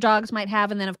sores that your dogs might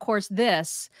have. And then, of course,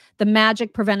 the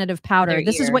magic preventative powder.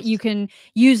 This is what you can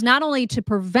use not only to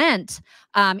prevent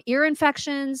ear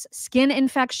infections, skin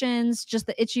infections, just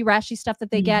the itchy, rashy stuff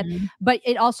that they get, but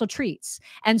it also treats.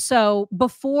 And so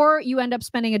before you end up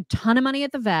spending a ton of money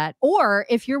at the vet, or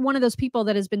if you're one of those people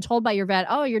that has been told by your vet,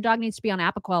 oh, your dog needs to be on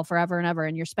Apoquel forever and ever,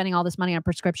 and you're spending all this money on a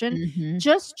prescription,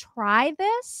 just try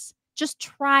this. Just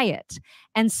try it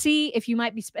and see if you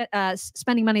might be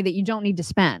spending money that you don't need to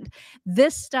spend.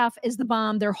 This stuff is the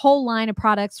bomb. Their whole line of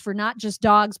products for not just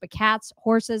dogs, but cats,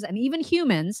 horses, and even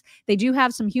humans. They do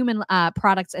have some human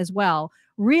products as well.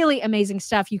 Really amazing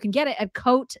stuff. You can get it at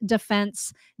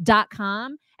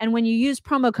coatdefense.com. And when you use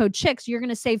promo code CHICKS, you're going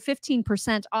to save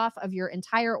 15% off of your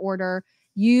entire order.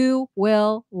 You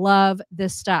will love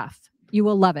this stuff. You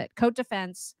will love it.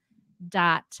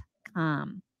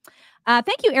 coatdefense.com.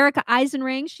 Thank you, Erica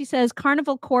Eisenring. She says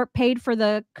Carnival Corp paid for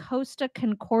the Costa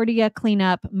Concordia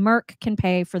cleanup. Merck can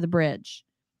pay for the bridge.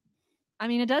 I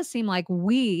mean, it does seem like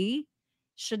we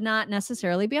should not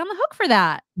necessarily be on the hook for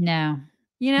that. No.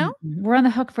 You know? We're on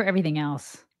the hook for everything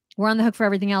else. We're on the hook for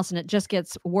everything else, and it just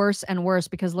gets worse and worse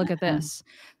because look at this.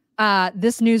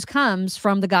 This news comes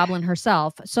from the goblin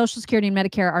herself. Social Security and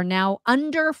Medicare are now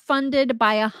underfunded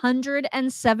by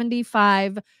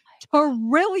 $175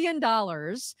 trillion.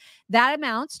 That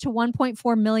amounts to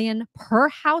 $1.4 million per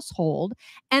household.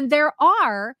 And there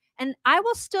are, and I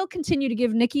will still continue to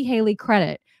give Nikki Haley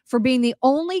credit for being the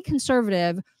only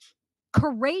conservative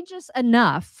courageous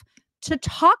enough to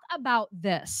talk about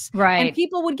this. Right. And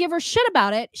people would give her shit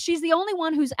about it. She's the only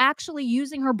one who's actually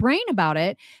using her brain about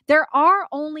it. There are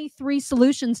only 3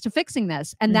 solutions to fixing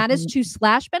this. And that is to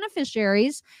slash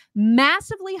beneficiaries,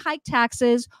 massively hike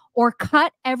taxes, or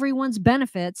cut everyone's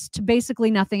benefits to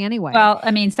basically nothing anyway. Well, I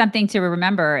mean, something to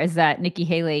remember is that Nikki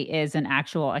Haley is an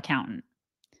actual accountant.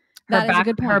 That is a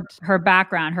good point. Her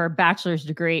background, her bachelor's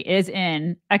degree is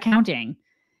in accounting.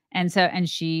 And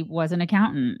she was an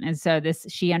accountant. And so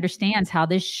she understands how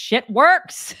this shit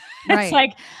works. Right. It's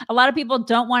like a lot of people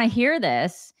don't want to hear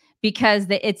this because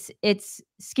it's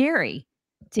scary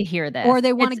to hear this. Or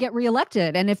they want to get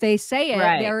reelected. And if they say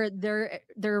it, they're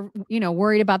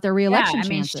worried about their reelection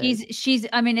chances. She's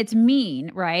it's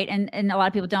mean, right? And a lot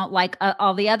of people don't like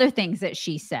all the other things that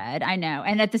she said. I know.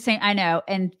 And at the same, I know.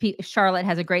 And Charlotte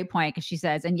has a great point because she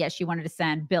says, and yes, she wanted to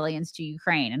send billions to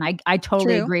Ukraine. And I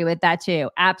totally agree with that too.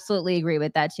 Absolutely agree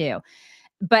with that too.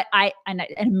 But and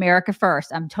America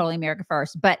first, I'm totally America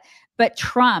first. But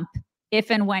Trump, if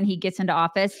and when he gets into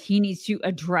office, he needs to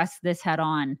address this head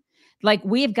on. Like,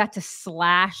 we've got to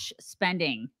slash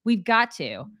spending. We've got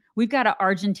to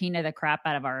Argentina the crap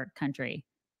out of our country.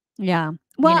 Yeah.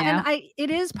 Well, and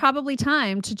it is probably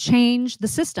time to change the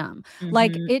system.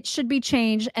 Like, it should be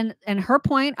changed. And her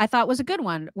point, I thought, was a good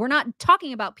one. We're not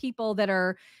talking about people that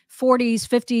are 40s,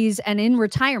 50s, and in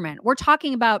retirement. We're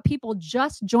talking about people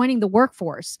just joining the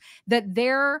workforce, that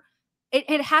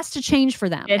it has to change for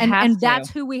them. And that's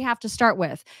who we have to start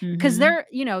with, because they're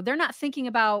not thinking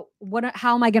about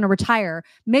how am I going to retire?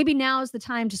 Maybe now is the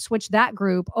time to switch that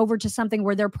group over to something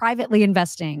where they're privately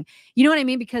investing. You know what I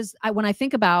mean? Because when I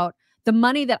think about the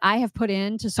money that I have put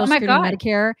into Social Security and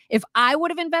Medicare, if I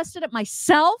would have invested it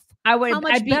myself, how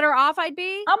much better off I'd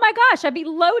be? Oh my gosh, I'd be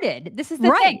loaded. This is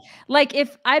the thing. Like,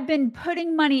 if I've been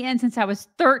putting money in since I was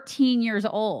 13 years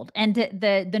old, and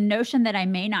the notion that I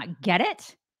may not get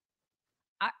it,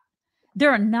 there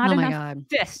are not enough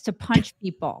fists to punch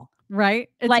people. Right?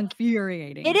 It's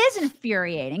infuriating. It is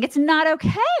infuriating. It's not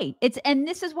okay. And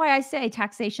this is why I say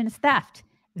taxation is theft.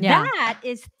 Yeah. That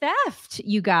is theft,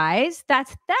 you guys.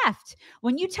 That's theft.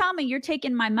 When you tell me you're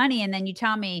taking my money, and then you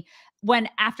tell me when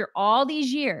after all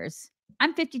these years,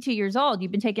 I'm 52 years old.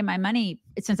 You've been taking my money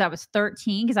since I was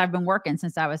 13, because I've been working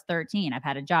since I was 13. I've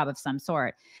had a job of some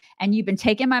sort. And you've been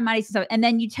taking my money and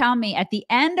then you tell me at the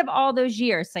end of all those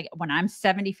years, like when I'm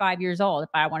 75 years old, if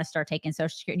I want to start taking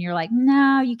Social Security, and you're like,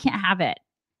 no, you can't have it.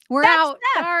 We're out.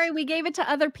 Theft. Sorry, we gave it to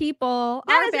other people.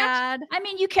 Our bad.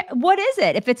 You can't. What is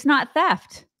it if it's not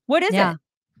theft? What is it?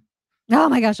 Oh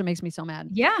my gosh, it makes me so mad.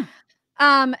 Yeah.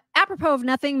 Apropos of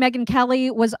nothing, Megyn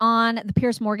Kelly was on the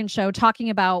Piers Morgan show talking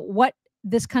about what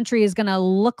this country is going to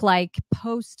look like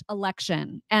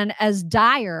post-election. And as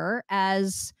dire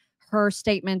as her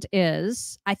statement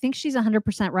is, I think she's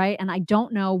 100% right. And I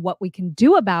don't know what we can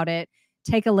do about it.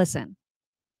 Take a listen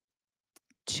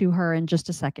to her in just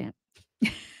a second.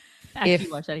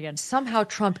 If somehow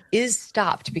Trump is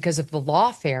stopped because of the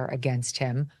lawfare against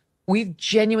him, we've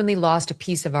genuinely lost a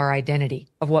piece of our identity,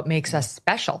 of what makes us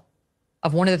special,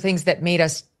 of one of the things that made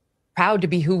us proud to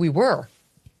be who we were.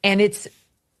 And it's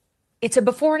it's a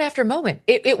before and after moment.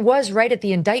 It was right at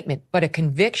the indictment, but a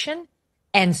conviction,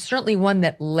 and certainly one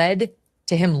that led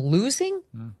to him losing,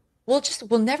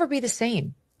 will never be the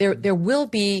same. There will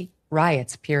be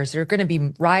riots, Piers. There are going to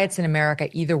be riots in America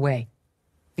either way.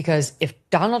 Because if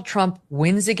Donald Trump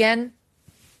wins again,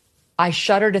 I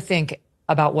shudder to think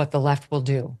about what the left will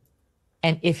do.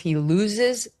 And if he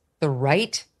loses, the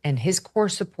right and his core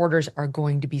supporters are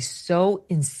going to be so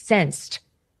incensed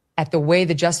at the way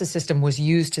the justice system was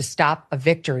used to stop a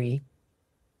victory.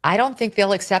 I don't think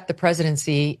they'll accept the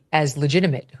presidency as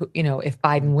legitimate, if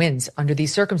Biden wins under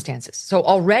these circumstances. So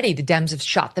already the Dems have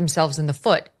shot themselves in the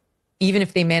foot, even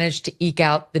if they manage to eke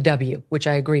out the W, which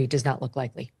I agree does not look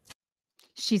likely.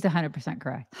 She's 100%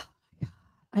 correct.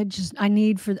 I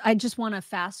just want to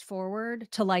fast forward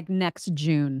to like next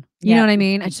June. You know what I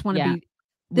mean? I just want to be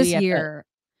this year.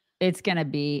 It's going to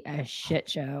be a shit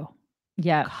show.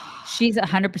 Yeah. She's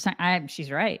 100%.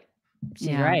 She's right.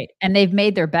 She's right. And they've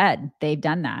made their bed. They've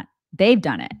done that. They've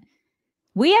done it.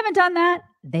 We haven't done that.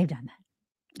 They've done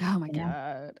that. Oh my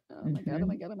God. Oh my God. Oh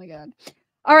my God. Oh my God.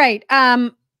 All right.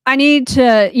 I need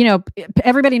to,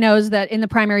 everybody knows that in the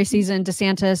primary season,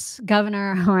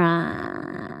 Governor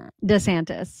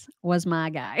DeSantis was my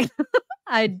guy.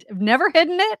 I've never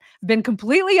hidden it, been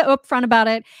completely upfront about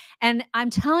it. And I'm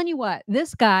telling you what,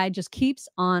 this guy just keeps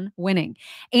on winning.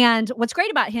 And what's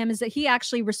great about him is that he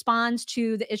actually responds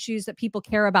to the issues that people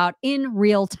care about in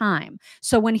real time.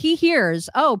 So when he hears,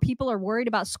 oh, people are worried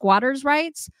about squatters'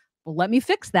 rights, well, let me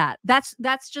fix that. That's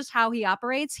just how he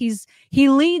operates. He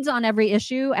leads on every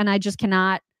issue, and I just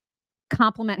cannot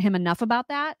compliment him enough about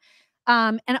that.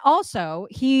 And also,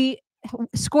 he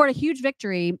scored a huge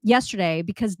victory yesterday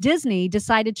because Disney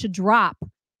decided to drop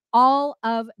all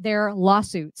of their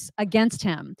lawsuits against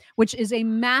him, which is a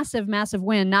massive, massive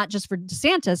win, not just for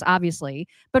DeSantis, obviously,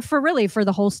 but for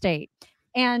the whole state.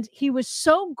 And he was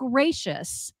so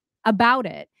gracious about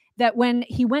it that when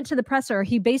he went to the presser,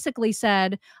 he basically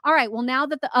said, all right, well, now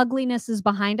that the ugliness is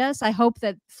behind us, I hope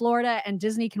that Florida and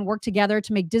Disney can work together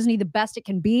to make Disney the best it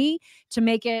can be, to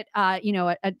make it,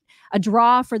 a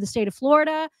draw for the state of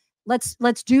Florida.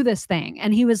 Let's do this thing.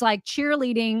 And he was like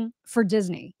cheerleading for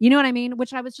Disney. You know what I mean?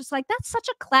 Which I was just like, that's such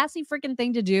a classy freaking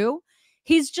thing to do.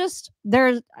 He's just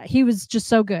there. He was just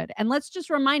so good. And let's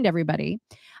just remind everybody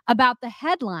about the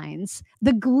headlines,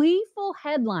 the gleeful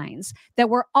headlines that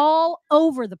were all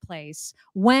over the place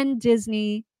when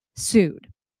Disney sued.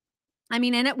 I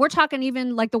mean, and we're talking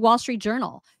even like the Wall Street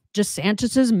Journal,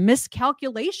 DeSantis's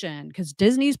miscalculation because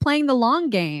Disney's playing the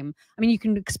long game. I mean, you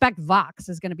can expect Vox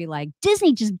is going to be like,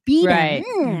 Disney just beat him.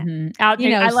 Mm-hmm.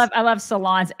 I love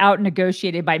salons out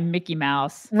negotiated by Mickey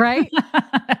Mouse. Right.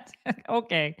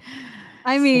 Okay.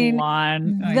 I mean,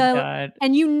 Salon.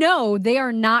 And they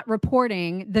are not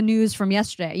reporting the news from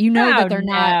yesterday. That they're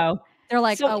not. They're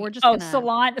like, we're just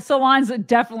salons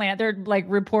definitely, they're like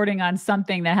reporting on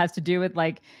something that has to do with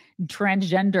like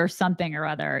transgender something or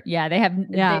other. Yeah,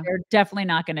 they're definitely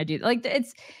not going to do like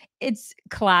it's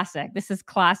classic. This is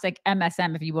classic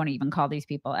MSM, if you want to even call these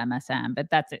people MSM, but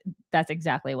that's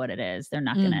exactly what it is. They're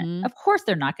not going to, of course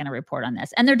they're not going to report on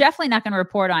this. And they're definitely not going to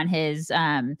report on his,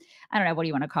 I don't know, what do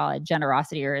you want to call it?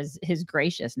 Generosity or his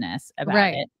graciousness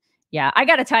about it. Yeah. I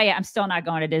got to tell you, I'm still not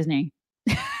going to Disney.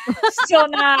 Still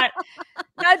not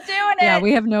doing it. Yeah,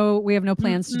 we have no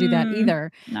plans to do that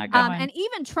either. Not going. And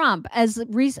even Trump,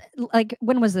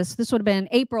 when was this? This would have been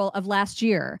April of last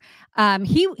year.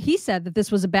 He said that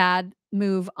this was a bad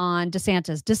move on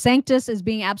DeSantis. DeSantis is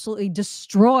being absolutely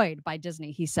destroyed by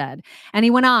Disney, he said. And he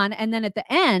went on, and then at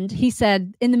the end, he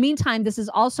said, in the meantime, this is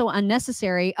also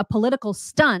unnecessary, a political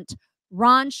stunt.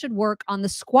 Ron should work on the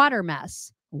squatter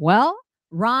mess. Well,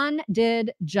 Ron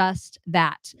did just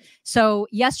that. So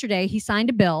yesterday he signed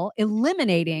a bill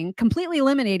completely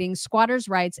eliminating squatters'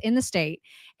 rights in the state.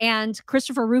 And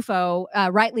Christopher Rufo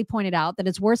rightly pointed out that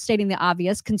it's worth stating the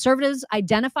obvious. Conservatives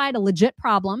identified a legit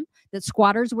problem that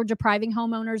squatters were depriving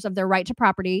homeowners of their right to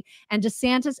property, and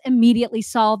DeSantis immediately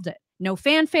solved it. No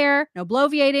fanfare, no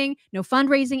bloviating, no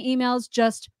fundraising emails,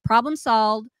 just problem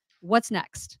solved. What's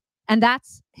next? And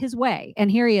that's his way. And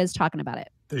here he is talking about it.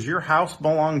 Does your house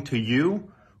belong to you?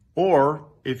 Or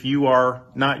if you are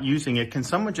not using it, can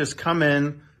someone just come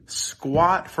in,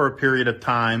 squat for a period of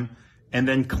time, and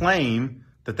then claim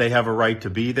that they have a right to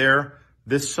be there?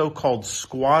 This so-called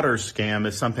squatter scam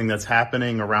is something that's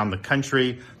happening around the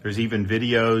country. There's even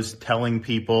videos telling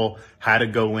people how to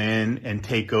go in and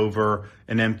take over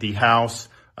an empty house.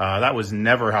 That was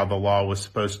never how the law was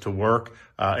supposed to work.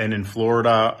 And in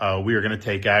Florida, we are going to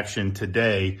take action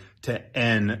today to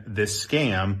end this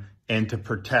scam and to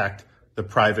protect the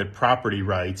private property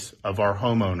rights of our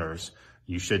homeowners.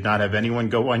 You should not have anyone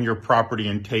go on your property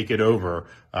and take it over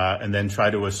and then try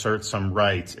to assert some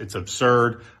rights. It's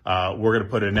absurd. We're going to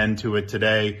put an end to it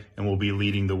today, and we'll be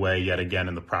leading the way yet again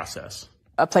in the process.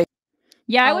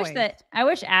 Yeah, I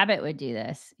wish Abbott would do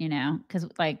this, you know, because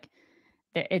like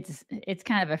it's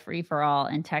kind of a free for all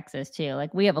in Texas too.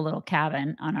 Like we have a little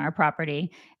cabin on our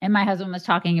property, and my husband was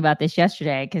talking about this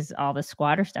yesterday because all the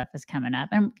squatter stuff is coming up,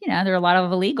 and you know there are a lot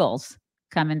of illegals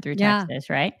coming through Texas,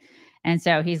 right? And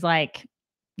so he's like,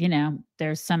 you know,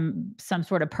 there's some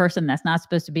sort of person that's not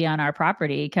supposed to be on our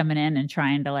property coming in and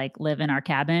trying to like live in our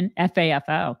cabin.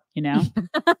 FAFO, you know,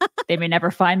 they may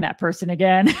never find that person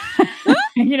again.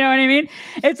 You know what I mean?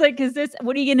 It's like,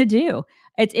 what are you going to do?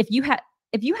 It's if you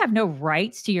have no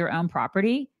rights to your own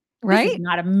property, right? This is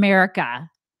not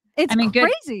America. It's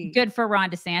crazy. Good for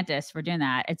Ron DeSantis for doing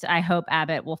that. I hope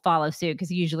Abbott will follow suit because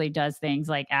he usually does things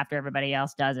like after everybody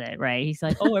else does it, right? He's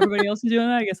like, oh, everybody else is doing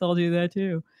that. I guess I'll do that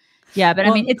too. Yeah, but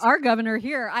I mean, it's our governor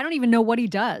here. I don't even know what he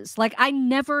does. Like, I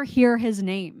never hear his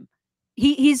name.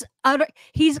 He's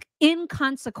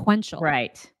inconsequential,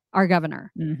 right? Our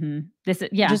governor.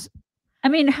 Mm-hmm. I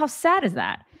mean, how sad is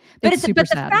that? But the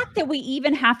fact that we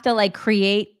even have to like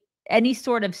create any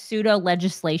sort of pseudo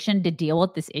legislation to deal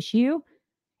with this issue,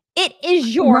 it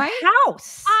is your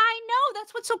house. I know.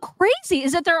 That's what's so crazy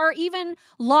is that there are even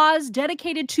laws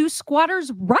dedicated to squatters'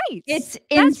 rights. It's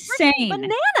insane.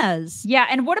 Bananas. Yeah.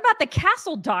 And what about the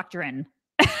castle doctrine?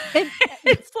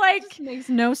 It's like it makes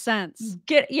no sense.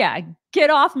 Get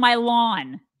off my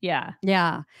lawn. Yeah.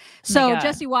 Yeah. So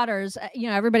Jesse Waters, you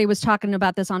know, everybody was talking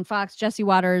about this on Fox. Jesse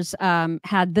Waters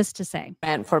had this to say.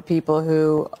 And for people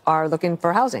who are looking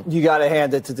for housing. You got to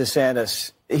hand it to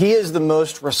DeSantis. He is the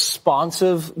most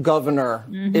responsive governor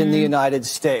in the United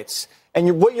States.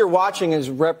 And what you're watching is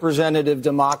representative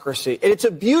democracy. It's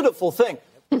a beautiful thing.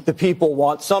 The people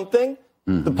want something,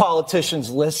 the politicians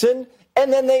listen,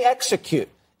 and then they execute.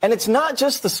 And it's not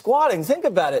just the squatting. Think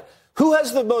about it. Who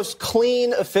has the most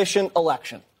clean, efficient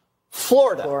election?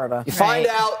 Florida. You find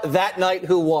out that night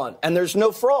who won, and there's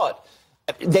no fraud.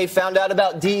 They found out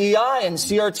about DEI and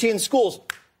CRT in schools.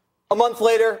 A month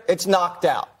later, it's knocked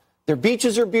out. Their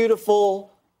beaches are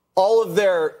beautiful. All of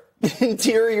their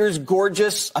interiors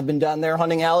gorgeous. I've been down there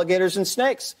hunting alligators and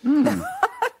snakes.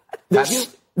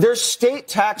 Their state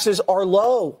taxes are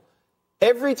low.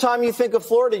 Every time you think of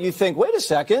Florida, you think, wait a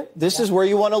second, this is where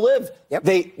you want to live. Yep.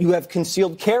 You have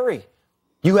concealed carry.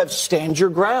 You have stand your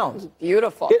ground.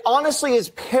 Beautiful. It honestly is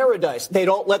paradise. They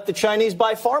don't let the Chinese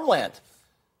buy farmland.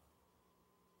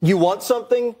 You want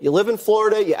something, you live in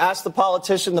Florida, you ask the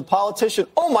politician,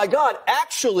 oh my God,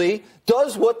 actually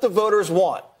does what the voters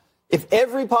want. If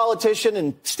every politician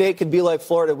and state could be like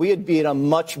Florida, we'd be in a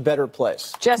much better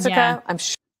place. Jessica, I'm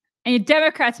sure. And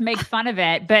Democrats make fun of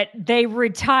it, but they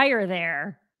retire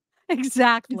there.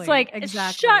 Exactly. It's like,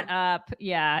 shut up.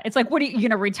 Yeah. It's like, what are you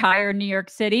going to retire in New York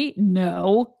City?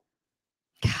 No.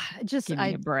 God, give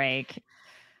me a break.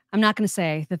 I'm not going to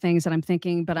say the things that I'm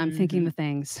thinking, but I'm thinking the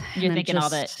things. You're thinking all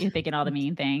the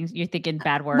mean things. You're thinking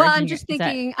bad words. Well, I'm just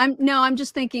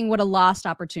thinking what a lost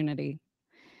opportunity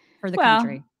for the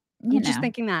country. I'm just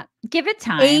thinking that. Give it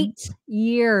time. 8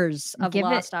 years of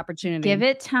lost opportunity. Give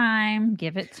it time.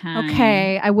 Give it time.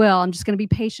 Okay, I will. I'm just going to be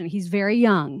patient. He's very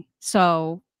young,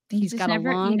 so he's got a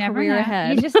long career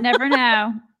ahead. You just never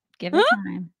know. Give it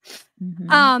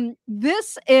time.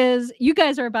 This is, you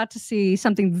guys are about to see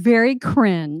something very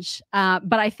cringe,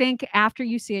 but I think after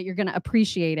you see it, you're going to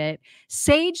appreciate it.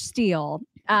 Sage Steele,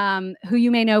 who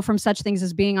you may know from such things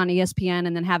as being on ESPN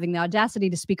and then having the audacity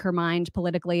to speak her mind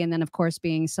politically, and then of course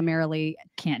being summarily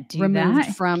canceled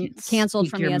from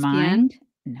ESPN.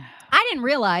 No. I didn't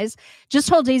realize, just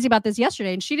told Daisy about this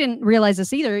yesterday, and she didn't realize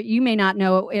this either. You may not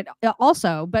know it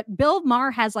also, but Bill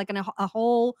Maher has like a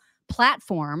whole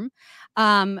platform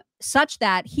such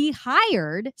that he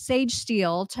hired Sage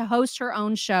Steele to host her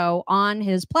own show on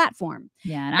his platform.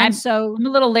 Yeah. And I'm a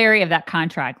little leery of that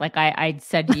contract. Like I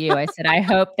said to you, I said, I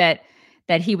hope that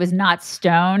he was not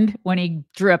stoned when he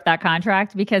drew up that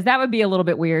contract, because that would be a little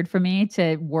bit weird for me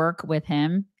to work with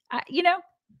him.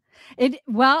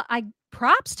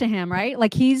 Props to him, right?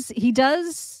 Like he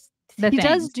does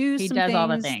do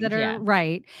some things that are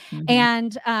right.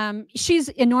 And she's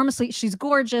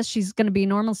gorgeous. She's going to be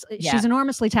enormous. She's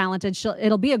enormously talented.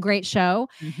 It'll be a great show.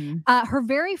 Her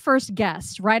very first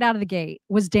guest right out of the gate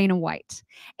was Dana White.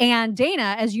 And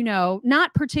Dana, as you know,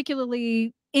 not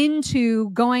particularly into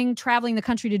traveling the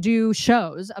country to do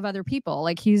shows of other people.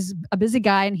 Like, he's a busy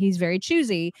guy and he's very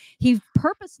choosy. He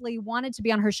purposely wanted to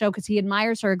be on her show because he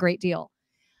admires her a great deal.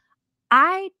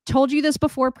 I told you this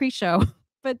before pre-show,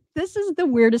 but this is the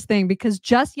weirdest thing, because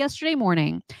just yesterday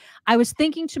morning, I was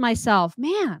thinking to myself,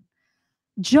 man,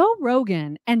 Joe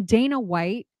Rogan and Dana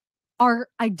White are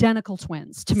identical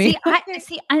twins to me. Oh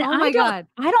my God.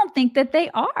 I don't think that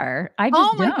they are. I just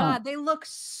oh my don't. God, they look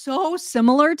so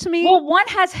similar to me. Well, one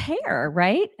has hair,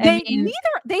 right? Neither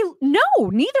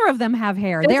of them have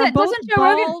hair. They're both Joe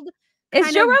Rogan, bald.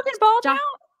 is Joe Rogan bald now?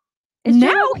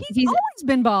 No, he's always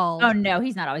been bald. Oh no,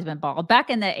 he's not always been bald. Back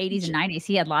in the 80s and 90s,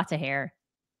 he had lots of hair.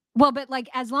 Well, but like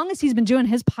as long as he's been doing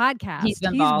his podcast, he's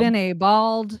been a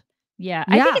bald. Yeah,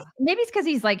 I think maybe it's because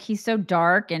he's so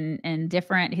dark and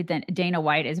different. Then Dana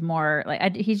White is more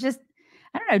like he's just,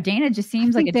 I don't know. Dana just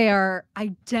seems like they are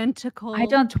identical. I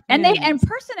don't, and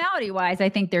personality wise, I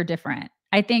think they're different.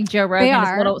 I think Joe Rogan is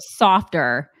a little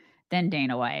softer than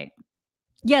Dana White.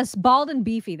 Yes, bald and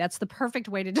beefy. That's the perfect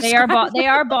way to describe them. They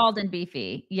are bald and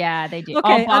beefy. Yeah, they do.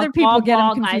 Okay, other people get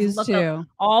them confused too.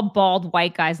 All bald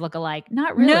white guys look alike.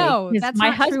 Not really. No, that's my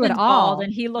not husband's true at all. bald,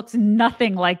 and he looks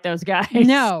nothing like those guys.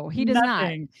 No, he does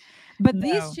not. But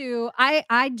these two,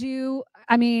 I do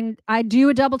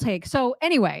a double take. So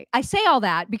anyway, I say all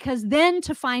that because then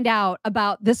to find out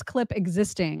about this clip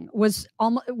existing was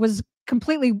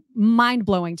completely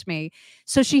mind-blowing to me.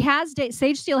 So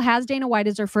Sage Steele has Dana White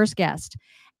as her first guest,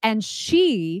 and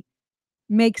she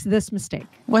makes this mistake.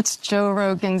 What's Joe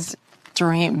Rogan's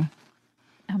dream?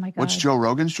 Oh my God. What's Joe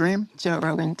Rogan's dream? Joe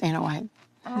Rogan, Dana White.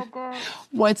 Oh God.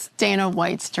 What's Dana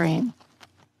White's dream?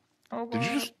 Oh God. Did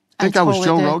you just think I was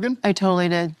Joe Rogan? I totally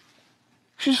did.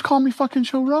 She just called me fucking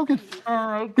Joe Rogan. Oh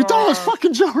my God. You thought I was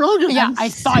fucking Joe Rogan? Yeah, I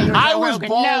thought you were I was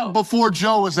bald before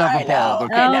Joe was ever bald.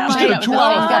 Okay? Just did a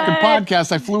 2-hour fucking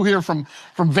podcast. I flew here from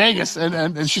Vegas,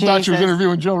 and she thought she was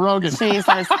interviewing Joe Rogan.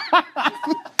 Jesus.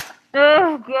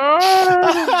 Oh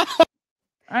God.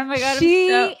 Oh my God.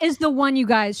 She is the one, you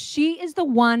guys. She is the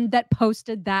one that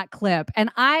posted that clip.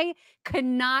 And I could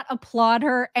not applaud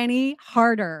her any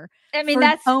harder. I mean,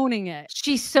 that's owning it.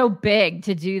 She's so big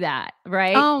to do that,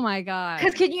 right? Oh my God.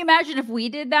 Because can you imagine if we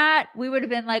did that? We would have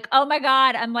been like, oh my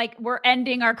God, we're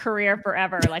ending our career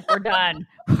forever. Like, we're done.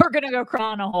 We're going to go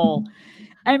crawl in a hole.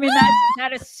 I mean,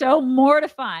 that is so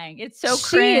mortifying. It's so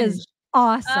cringe. She is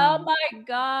awesome. Oh my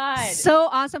God. So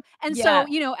awesome. And so,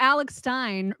 Alex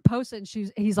Stein posted,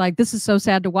 he's like, this is so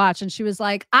sad to watch. And she was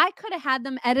like, I could have had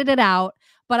them edit it out,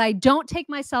 but I don't take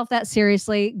myself that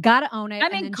seriously. Gotta own it. I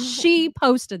mean, she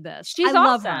posted this. She's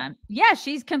awesome. Yeah,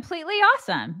 she's completely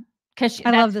awesome. Because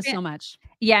I love this so much.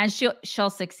 Yeah, and she'll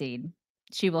succeed.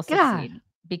 She will succeed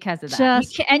because of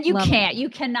that. You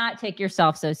cannot take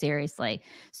yourself so seriously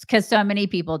because so many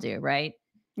people do, right?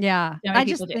 Yeah, so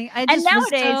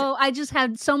I just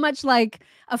had so much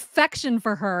affection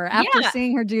for her after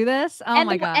seeing her do this. Oh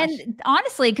my gosh. And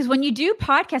honestly, because when you do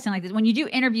podcasting like this, when you do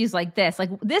interviews like this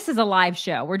is a live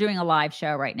show. We're doing a live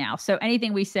show right now. So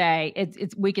anything we say,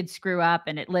 it's we could screw up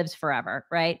and it lives forever,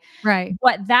 right? Right.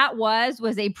 What that was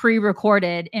a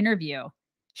pre-recorded interview.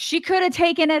 She could have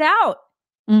taken it out.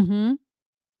 Mm-hmm.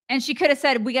 And she could have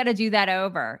said, we got to do that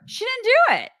over. She didn't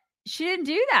do it. She didn't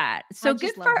do that. So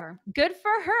good for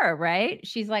her, right?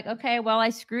 She's like, okay, well, I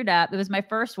screwed up. It was my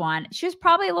first one. She was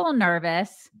probably a little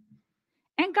nervous.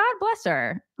 And God bless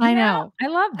her. I know. I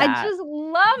love that. I just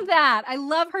love that. I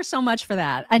love her so much for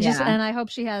that. And I hope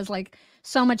she has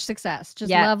so much success.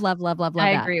 Just love that.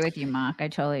 I agree with you, Mock. I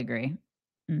totally agree.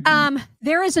 Mm-hmm.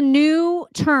 There is a new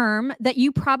term that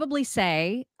you probably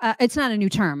say. It's not a new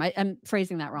term. I'm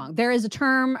phrasing that wrong. There is a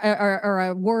term or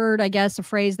a word, I guess, a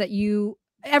phrase that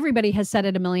everybody has said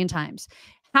it a million times.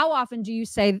 How often do you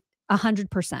say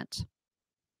 100%?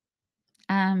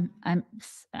 I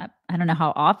don't know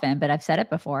how often, but I've said it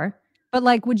before. But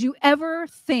would you ever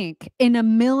think in a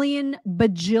million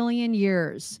bajillion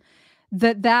years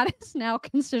that is now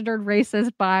considered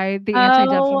racist by the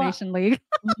Anti-Defamation League?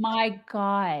 My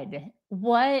God.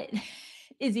 What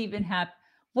is even happening?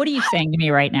 What are you saying to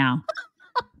me right now?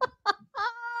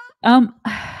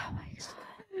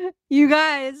 You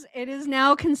guys, it is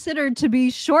now considered to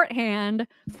be shorthand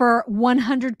for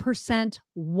 100%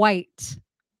 white.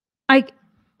 I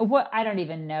don't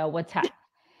even know what's happening.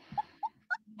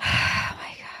 Oh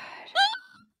my God.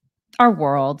 Our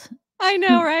world. I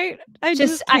know, right? I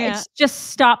just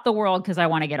stop the world because I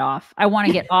want to get off. I want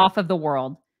to get off of the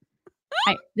world.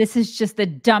 This is just the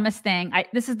dumbest thing.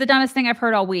 This is the dumbest thing I've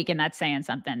heard all week, and that's saying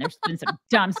something. There's been some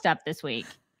dumb stuff this week.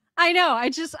 I know.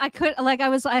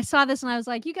 I saw this and I was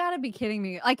like, you gotta be kidding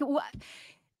me.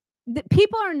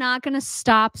 People are not going to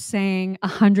stop saying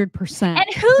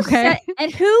 100%.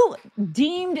 And who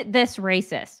deemed this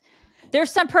racist? There's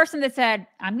some person that said,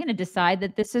 I'm going to decide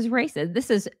that this is racist.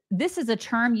 This is a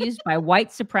term used by white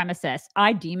supremacists.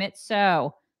 I deem it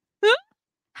so.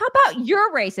 How about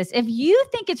you're racist? If you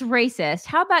think it's racist,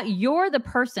 how about you're the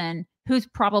person who's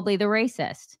probably the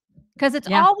racist? Because it's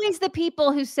always the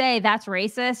people who say that's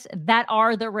racist that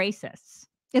are the racists.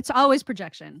 It's always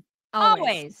projection.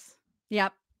 Always.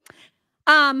 Yep.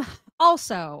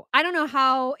 Also, I don't know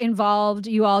how involved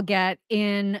you all get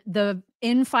in the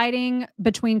infighting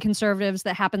between conservatives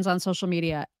that happens on social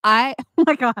media. Oh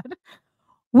my God.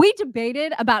 We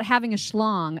debated about having a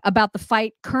schlong about the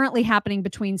fight currently happening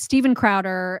between Steven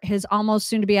Crowder, his almost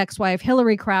soon-to-be ex-wife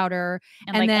Hillary Crowder,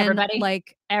 and then everybody.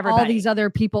 All these other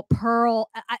people. Pearl.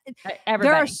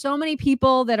 There are so many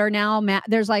people that are now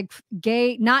there's like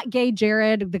not gay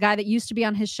Jared, the guy that used to be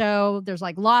on his show. There's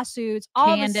like lawsuits.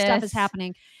 All this stuff is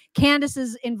happening. Candace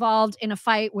is involved in a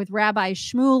fight with Rabbi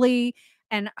Shmuley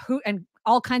and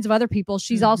all kinds of other people.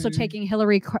 She's also taking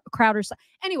Hillary Crowder's side.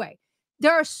 Anyway.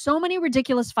 There are so many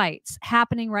ridiculous fights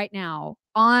happening right now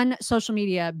on social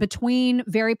media between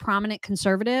very prominent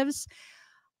conservatives.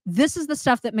 This is the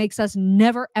stuff that makes us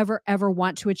never, ever, ever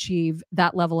want to achieve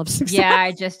that level of success. Yeah,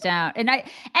 I just don't. And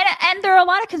there are a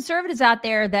lot of conservatives out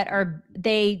there that are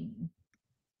they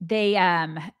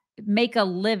make a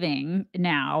living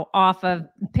now off of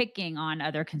picking on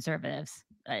other conservatives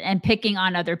and picking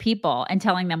on other people and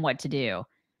telling them what to do.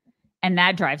 And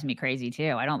that drives me crazy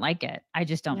too. I don't like it. I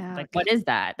just don't what is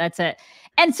that? That's it.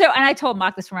 And I told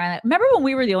Mock this morning, remember when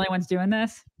we were the only ones doing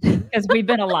this? Because we've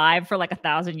been alive for like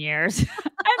 1,000 years.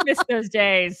 I miss those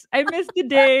days. I miss the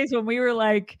days when we were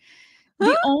like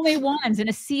the only ones in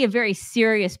a sea of very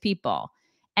serious people.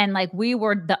 And like we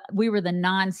were the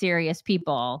non-serious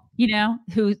people,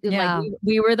 who like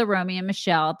we were the Romeo and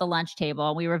Michelle at the lunch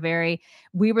table. We were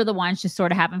the ones just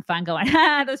sort of having fun going,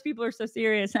 those people are so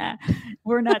serious.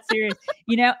 We're not serious,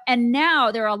 and now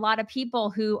there are a lot of people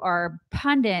who are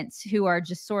pundits who are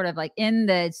just sort of like in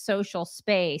the social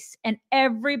space and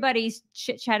everybody's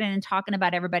chit-chatting and talking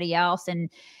about everybody else and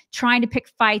trying to pick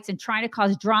fights and trying to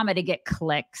cause drama to get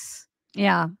clicks.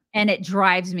 Yeah. And it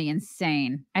drives me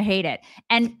insane. I hate it.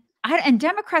 And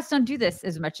Democrats don't do this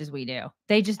as much as we do.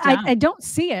 They just don't. I don't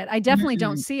see it. I definitely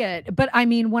don't see it. But I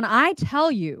mean, when I tell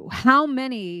you how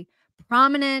many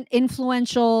prominent,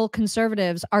 influential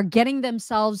conservatives are getting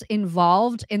themselves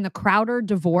involved in the Crowder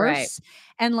divorce,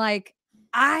 and like,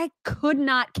 I could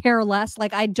not care less.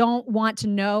 Like, I don't want to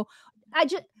know.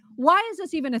 Why is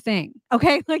this even a thing?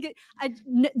 Okay. Like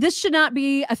this should not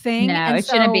be a thing. No, it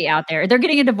shouldn't be out there. They're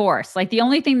getting a divorce. Like the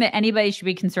only thing that anybody should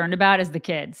be concerned about is the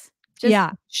kids.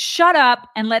 Just shut up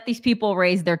and let these people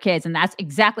raise their kids. And that's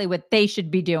exactly what they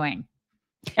should be doing.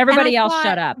 Everybody else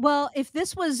shut up. Well, if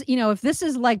this was, if this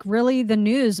is like really the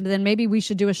news, then maybe we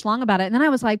should do a schlong about it. And then I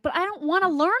was like, but I don't want to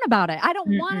learn about it. I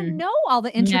don't want to know all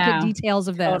the intricate details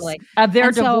of this. Totally. Of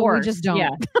their divorce. So we just don't.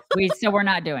 Yeah. So we're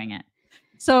not doing it.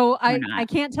 So I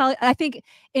can't tell. I think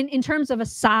in terms of a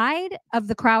side of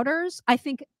the Crowders, I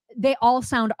think they all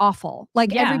sound awful.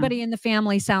 Like everybody in the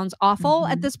family sounds awful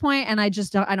at this point. And I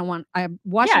don't want, I'm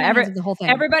watching the whole thing.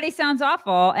 Everybody sounds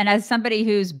awful. And as somebody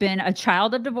who's been a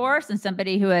child of divorce and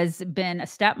somebody who has been a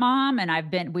stepmom and I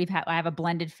have a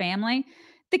blended family,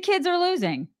 the kids are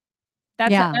losing.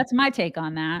 That's my take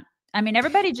on that. I mean,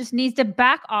 everybody just needs to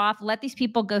back off, let these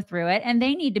people go through it. And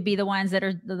they need to be the ones that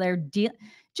are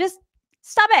just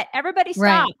stop it. Everybody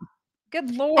stop. Right.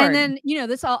 Good Lord. And then,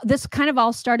 this kind of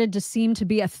all started to seem to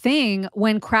be a thing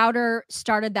when Crowder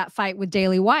started that fight with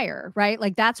Daily Wire, right?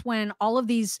 Like that's when all of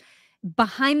these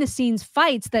behind the scenes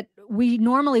fights that we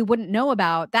normally wouldn't know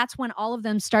about, that's when all of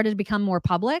them started to become more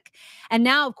public. And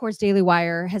now, of course, Daily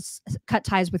Wire has cut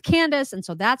ties with Candace. And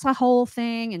so that's a whole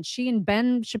thing. And she and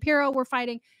Ben Shapiro were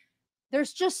fighting.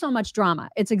 There's just so much drama.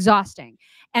 It's exhausting.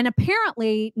 And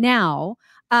apparently now,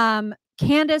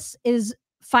 Candace is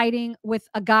fighting with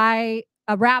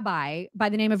a rabbi by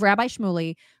the name of Rabbi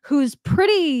Shmuley, who's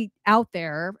pretty out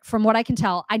there from what I can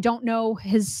tell. I don't know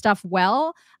his stuff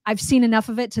well. I've seen enough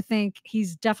of it to think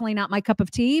he's definitely not my cup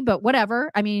of tea, but whatever.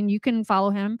 I mean, you can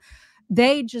follow him.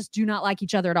 They just do not like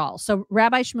each other at all. So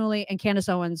Rabbi Shmuley and Candace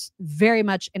Owens very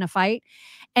much in a fight.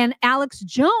 And Alex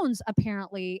Jones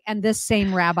apparently and this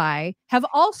same rabbi have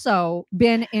also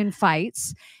been in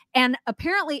fights. And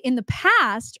apparently in the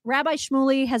past, Rabbi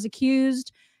Shmuley has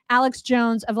accused Alex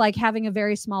Jones of like having a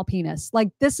very small penis. Like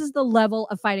this is the level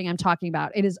of fighting I'm talking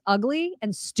about. It is ugly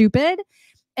and stupid.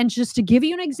 And just to give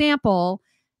you an example,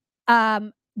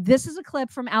 this is a clip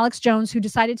from Alex Jones who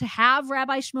decided to have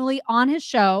Rabbi Shmuley on his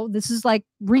show. This is like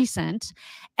recent.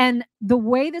 And the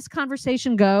way this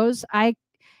conversation goes,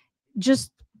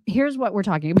 here's what we're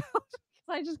talking about.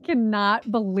 I just cannot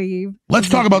believe. Let's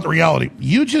talk about the reality.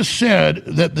 You just said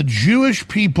that the Jewish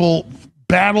people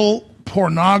battle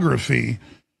pornography.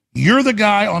 You're the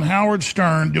guy on Howard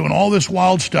Stern doing all this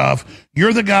wild stuff.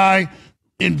 You're the guy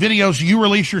in videos you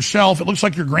release yourself. It looks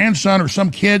like your grandson or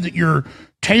some kid that you're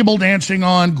table dancing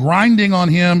on, grinding on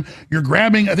him. You're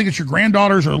grabbing, I think it's your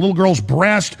granddaughter's or a little girl's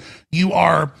breast.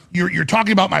 You're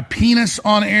talking about my penis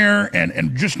on air,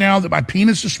 and just now that my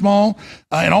penis is small,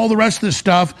 and all the rest of this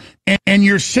stuff. And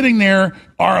you're sitting there,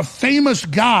 are a famous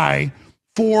guy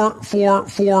for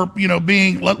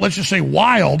being, let's just say,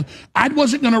 wild. I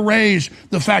wasn't going to raise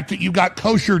the fact that you got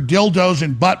kosher dildos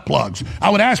and butt plugs.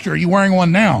 I would ask her, are you wearing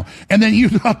one now? And then you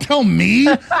tell me,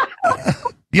 do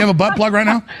you have a butt plug right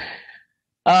now?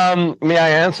 May I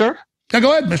answer? Yeah,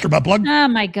 go ahead, Mr. Butt Plug. Oh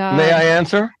my God. May I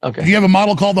answer? Okay. Do you have a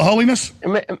model called the Holiness?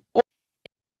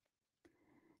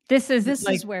 This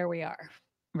is where we are.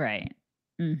 Right.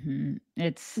 Mm-hmm.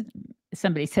 It's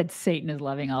somebody said Satan is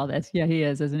loving all this. Yeah, he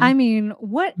is, isn't he? I mean,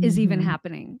 what is even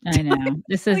happening? I know.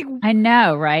 This is, I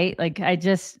know, right? Like,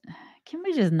 can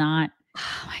we just not?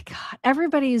 Oh my God.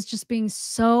 Everybody is just being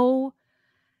so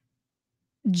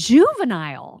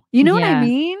juvenile. You know what I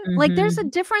mean? Like, there's a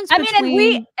difference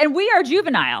between... and we are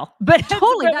juvenile, but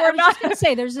totally. I was just going to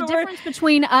say, there's a difference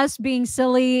between us being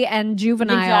silly and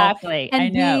juvenile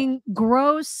and being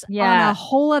gross on a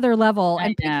whole other level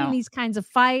and picking these kinds of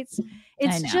fights.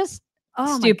 It's just,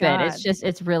 stupid. My God.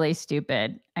 It's really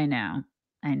stupid. I know.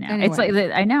 Anyway. It's like,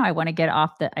 I know. I want to get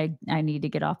off I need to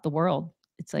get off the world.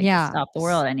 It's like, stop the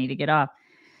world. I need to get off.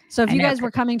 So if you guys were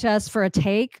coming to us for a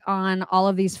take on all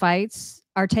of these fights,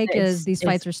 our take is these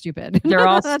fights are stupid. They're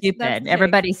all stupid.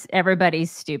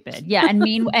 Everybody's stupid. Yeah.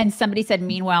 And somebody said,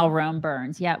 meanwhile, Rome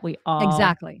burns. Yeah, we all.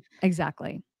 Exactly.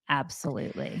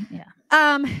 Absolutely.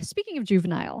 Yeah. Speaking of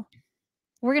juvenile,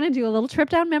 we're going to do a little trip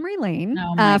down memory lane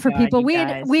for God, people. We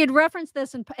had referenced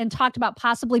this and talked about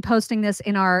possibly posting this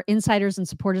in our insiders and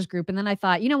supporters group. And then I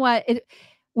thought, you know what?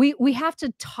 We have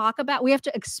to we have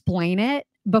to explain it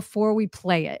before we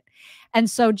play it. And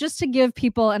so just to give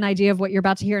people an idea of what you're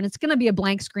about to hear, and it's going to be a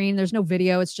blank screen. There's no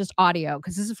video. It's just audio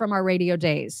because this is from our radio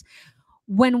days.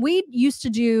 When we used to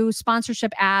do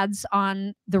sponsorship ads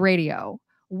on the radio,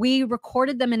 we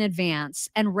recorded them in advance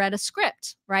and read a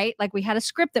script, right? Like we had a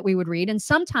script that we would read. And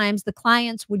sometimes the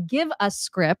clients would give us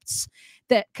scripts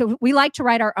that we like to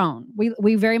write our own.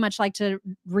 We very much like to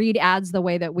read ads the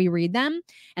way that we read them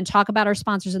and talk about our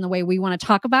sponsors in the way we want to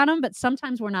talk about them. But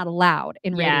sometimes we're not allowed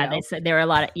in radio. Yeah, they said there were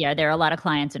a lot of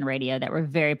clients in radio that were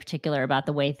very particular about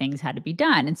the way things had to be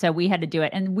done. And so we had to do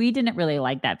it. And we didn't really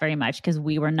like that very much because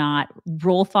we were not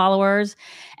rule followers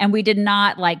and we did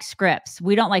not like scripts.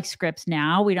 We don't like scripts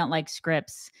now. We don't like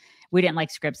scripts. We didn't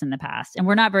like scripts in the past. And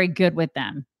we're not very good with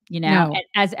them,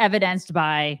 as evidenced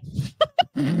by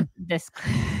this.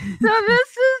 So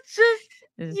this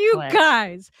is just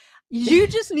guys. You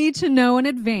just need to know in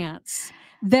advance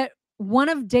that one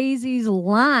of Daisy's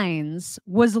lines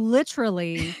was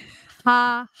literally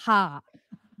 "ha ha."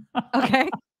 Okay.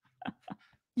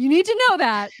 You need to know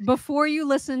that before you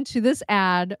listen to this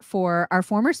ad for our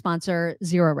former sponsor,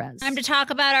 Zero Res. Time to talk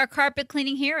about our carpet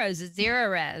cleaning heroes at Zero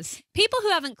Res. People who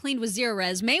haven't cleaned with Zero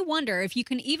Res may wonder if you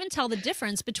can even tell the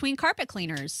difference between carpet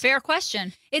cleaners. Fair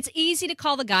question. It's easy to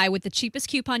call the guy with the cheapest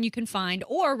coupon you can find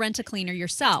or rent a cleaner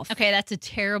yourself. Okay, that's a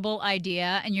terrible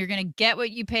idea, and you're going to get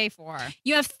what you pay for.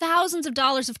 You have thousands of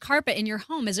dollars of carpet in your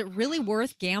home. Is it really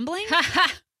worth gambling?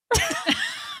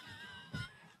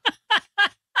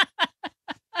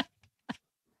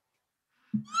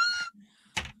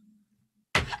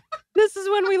 This is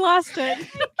when we lost it. I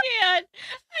can't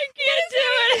do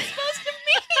it. It's supposed to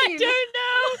mean. I don't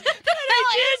know.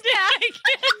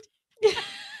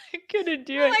 I couldn't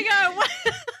do it. Oh my God. What?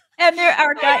 And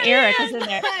our guy Eric is in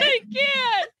there. I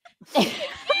can't. The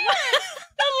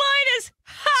line is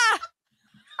ha.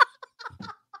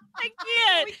 I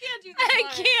can't. We can't do that. I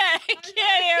can't,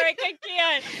 Eric. I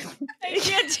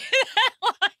can't do that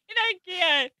line. I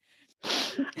can't.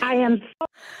 I am.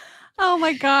 Oh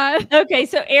my God. Okay,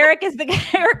 so Eric is the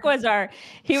guy.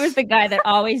 He was the guy that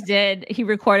always he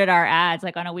recorded our ads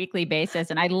like on a weekly basis.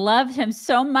 And I loved him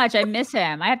so much. I miss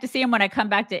him. I have to see him when I come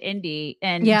back to Indy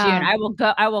in June. I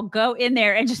will go in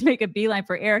there and just make a beeline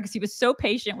for Eric because he was so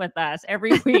patient with us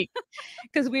every week.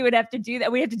 Because we would have to do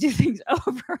that. We have to do things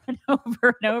over and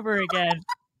over and over again.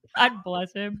 God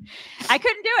bless him. I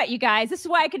couldn't do it, you guys. This is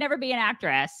why I could never be an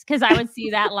actress. Because I would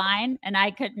see that line and I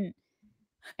couldn't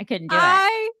do it.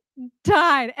 I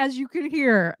died, as you could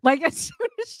hear. Like as soon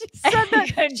as she said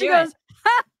that, she goes,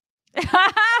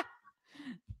 ha!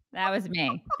 That was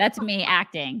me. That's me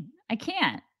acting. I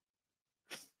can't.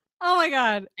 Oh my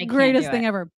God. Greatest thing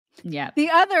ever. Yeah. The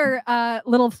other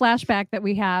little flashback that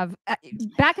we have,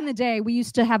 back in the day, we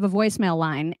used to have a voicemail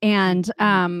line and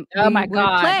oh my God,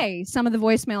 would play some of the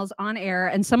voicemails on air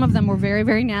and some of them were very,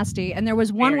 very nasty. And there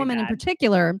was one woman in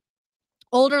particular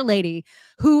older lady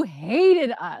who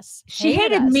hated us. She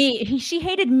hated me. She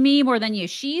hated me more than you.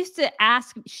 She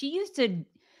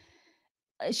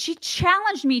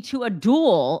challenged me to a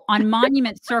duel on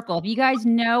Monument Circle. If you guys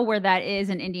know where that is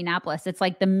in Indianapolis, it's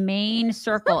like the main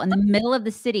circle in the middle of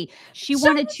the city. She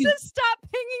wanted to stop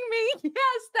pinging me.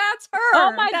 Yes, that's her.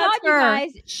 Oh my That's God, you her.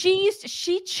 guys.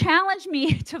 She challenged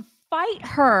me to fight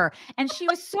her. And she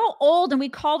was so old, and we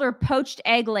called her Poached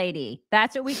Egg Lady.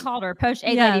 That's what we called her, Poached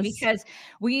Egg Lady, because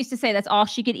we used to say that's all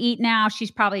she could eat now.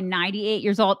 She's probably 98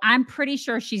 years old. I'm pretty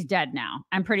sure she's dead now.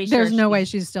 I'm pretty sure. There's no way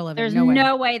she's still living. There's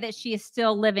no way that she is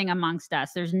still living amongst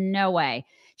us. There's no way.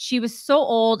 She was so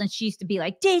old, and she used to be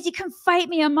like, Daisy, come fight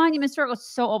me on Monument Circle.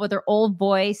 So old with her old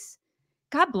voice.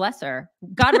 God bless her.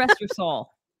 God rest your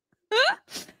soul.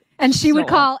 And she would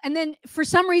call, and then for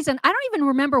some reason, I don't even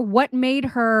remember what made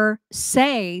her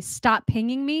say, stop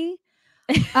pinging me.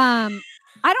 I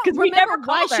don't remember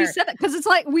why she said that, because it's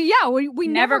like, we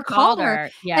never called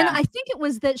her. Yeah. And I think it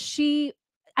was that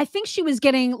I think she was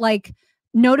getting like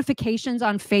notifications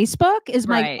on Facebook is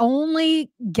my only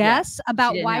guess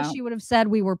about why she would have said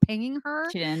we were pinging her.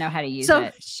 She didn't know how to use it. So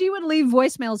she would leave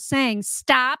voicemails saying,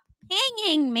 stop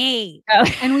pinging me.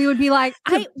 And we would be like,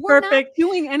 we're not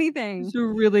doing anything. It's a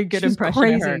really good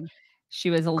impression of her. She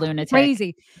was a lunatic.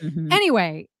 Crazy.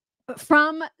 Anyway,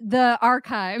 from the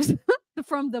archives,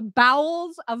 from the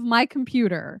bowels of my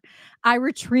computer, I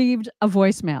retrieved a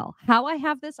voicemail. How I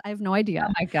have this, I have no idea.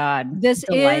 Oh my God. This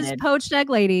is Poached Egg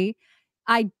Lady.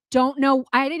 I don't know.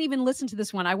 I didn't even listen to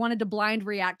this one. I wanted to blind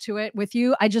react to it with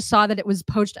you. I just saw that it was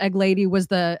Poached Egg Lady was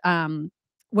the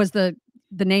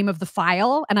name of the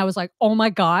file. And I was like, oh my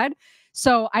God.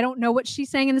 So I don't know what she's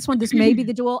saying in this one. This may be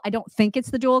the duel. I don't think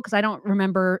it's the duel because I don't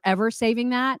remember ever saving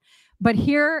that. But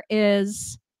here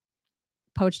is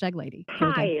Poached Egg Lady.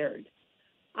 Tired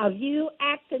of you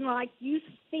acting like you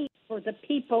speak for the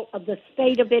people of the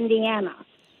state of Indiana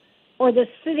or the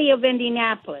city of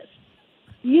Indianapolis.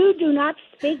 You do not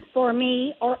speak for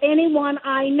me or anyone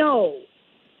I know.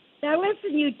 Now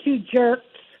listen, you two jerks.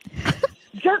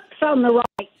 Jerks on the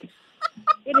right.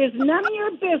 It is none of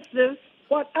your business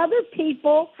how other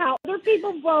people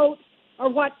vote, or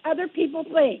what other people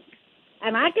think.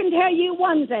 And I can tell you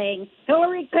one thing,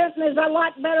 Hillary Clinton is a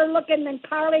lot better looking than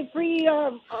Carly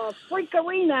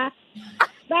Freakarina.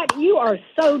 That you are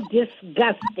so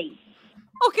disgusting.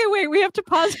 Okay, wait, we have to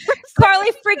pause.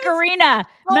 Carly Freakarina.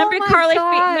 Remember Carly?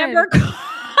 Remember?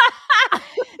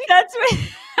 That's what.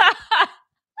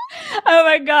 Oh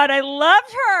my God, I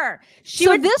loved her.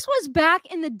 This was back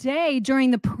in the day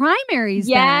during the primaries.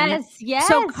 Yes.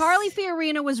 So Carly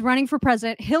Fiorina was running for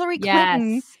president. Hillary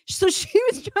Clinton. So she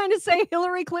was trying to say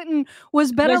Hillary Clinton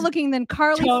was better looking than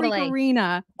Carly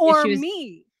Fiorina or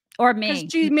me. Or me.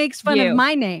 Because she makes fun of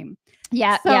my name.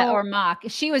 Yeah, or mock.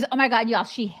 She was, oh my God, y'all,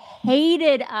 she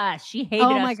hated us. She hated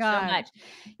us so much.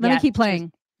 Let me keep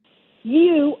playing.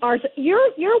 Your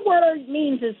word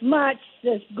means as much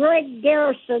as Greg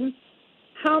Garrison.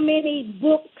 How many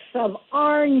books of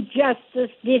Orange Justice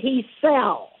did he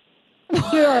sell?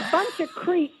 You're a bunch of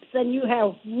creeps, and you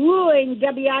have ruined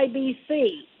WIBC.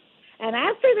 And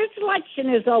after this election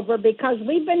is over, because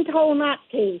we've been told not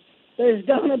to, there's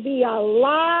going to be a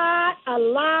lot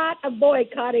of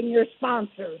boycotting your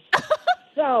sponsors.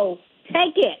 So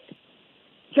take it,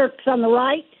 jerks on the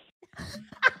right.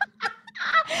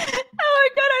 Oh my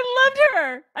God, I loved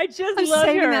her. I just loved her. I'm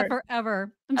saving that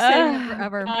forever. I'm saving it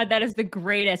forever. God, that is the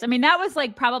greatest. I mean, that was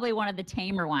like probably one of the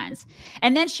tamer ones.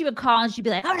 And then she would call and she'd be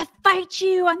like, I'm going to fight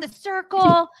you on the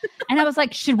circle. And I was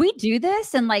like, should we do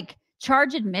this and like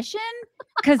charge admission?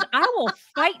 Because I will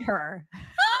fight her.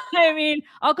 I mean,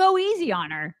 I'll go easy on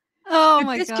her. Oh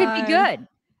my God. This could be good.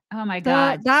 Oh my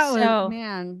God. That was,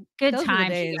 man. Good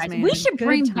times, you guys. We should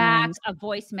bring back a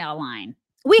voicemail line.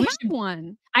 We have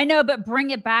one. I know, but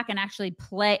bring it back and actually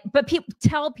play. But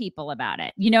tell people about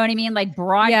it. You know what I mean? Like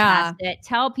broadcast it,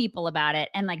 tell people about it,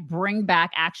 and like bring back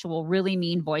actual really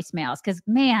mean voicemails. Because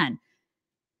man,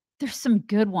 there's some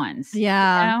good ones.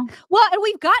 Yeah. You know? Well, and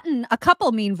we've gotten a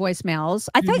couple mean voicemails.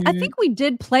 I think we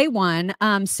did play one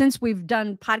since we've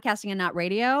done podcasting and not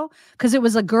radio. Because it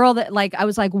was a girl that like I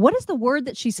was like, what is the word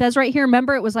that she says right here?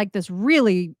 Remember, it was like this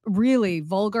really, really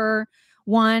vulgar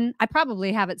one. I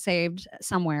probably have it saved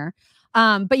somewhere.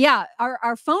 But yeah,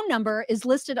 our phone number is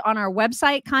listed on our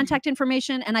website, contact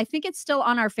information, and I think it's still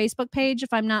on our Facebook page,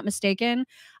 if I'm not mistaken.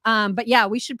 But yeah,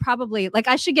 we should probably, like,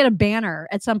 I should get a banner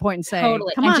at some point and say,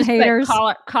 come on, haters.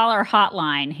 Call our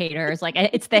hotline, haters. Like,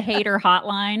 it's the hater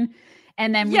hotline.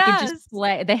 And then we can just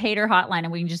play the hater hotline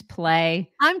and we can just play.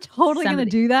 I'm totally going to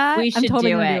do that. We should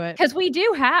totally do do it. Because we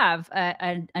do have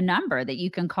a number that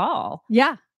you can call.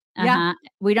 Yeah. Yeah.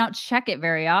 We don't check it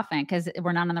very often because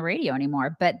we're not on the radio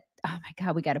anymore. But oh my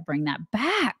God, we got to bring that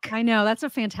back. I know, that's a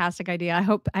fantastic idea. I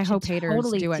hope haters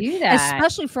totally do it, do that.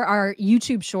 especially for our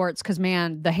YouTube shorts. Because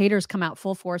man, the haters come out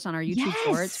full force on our YouTube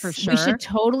shorts for sure. We should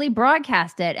totally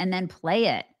broadcast it and then play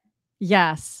it.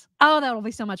 Yes. Oh, that'll be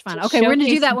so much fun. To Okay, we're gonna do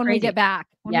showcase that some when we crazy- get back.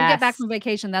 When we get back from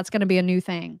vacation, that's gonna be a new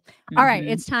thing. All right,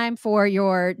 it's time for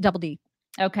your double D.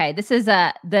 Okay, this is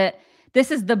the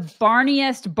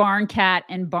barniest barn cat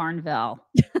in Barnville.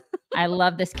 I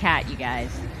love this cat, you guys.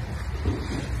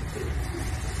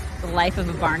 The life of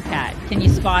a barn cat. Can you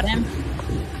spot him?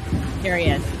 There he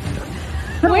is.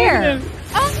 Where?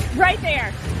 Oh, right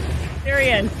there. There he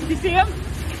is. You see him?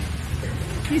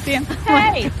 You see him?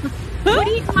 Hey, quit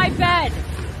eating my bed.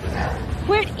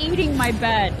 Quit eating my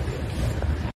bed.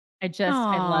 I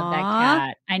love that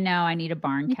cat. I know I need a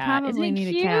barn cat. Isn't he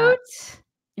need cute? a cat.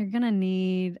 You're gonna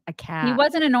need a cat. He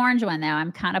wasn't an orange one though.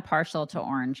 I'm kind of partial to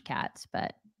orange cats,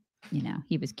 but you know,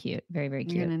 he was cute. Very, very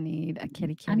cute. You're gonna need a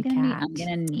kitty cat. I'm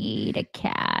gonna need a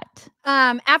cat.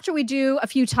 After we do a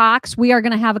few talks, we are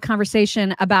gonna have a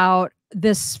conversation about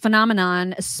this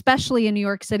phenomenon, especially in New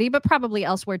York City, but probably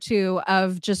elsewhere too,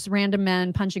 of just random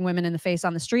men punching women in the face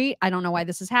on the street. I don't know why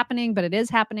this is happening, but it is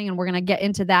happening. And we're going to get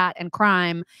into that and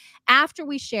crime after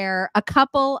we share a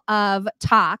couple of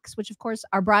talks, which of course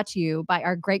are brought to you by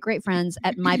our great, great friends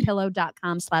at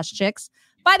mypillow.com/chicks.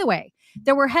 By the way,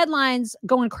 there were headlines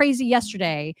going crazy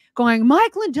yesterday going,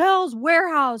 Mike Lindell's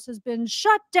warehouse has been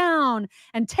shut down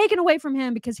and taken away from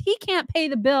him because he can't pay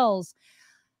the bills.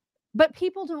 But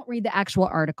people don't read the actual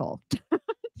article.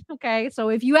 Okay. So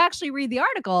if you actually read the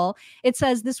article, it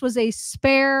says this was a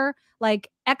spare, like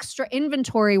extra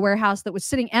inventory warehouse that was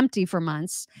sitting empty for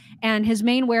months. And his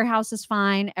main warehouse is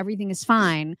fine. Everything is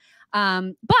fine.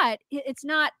 But it's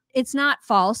not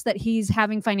false that he's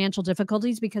having financial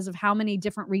difficulties because of how many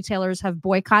different retailers have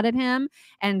boycotted him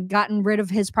and gotten rid of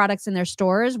his products in their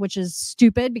stores, which is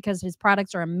stupid because his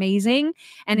products are amazing.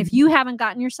 And if you haven't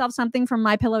gotten yourself something from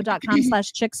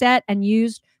mypillow.com/chickset and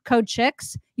used code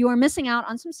chicks, you are missing out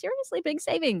on some seriously big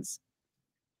savings.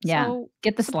 Yeah. So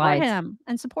get the support slides. him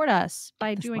and support us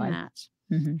by doing slides.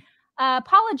 that.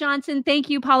 Paula Johnson, thank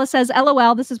you. Paula says,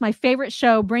 LOL, this is my favorite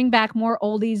show. Bring back more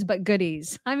oldies but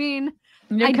goodies. I mean,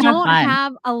 I don't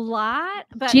have a lot,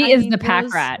 but she is the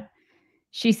pack rat.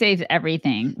 She saves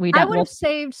everything. I would have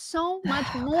saved so much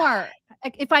more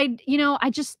if I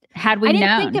just had we I didn't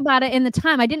known. think about it in the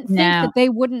time. I didn't think that they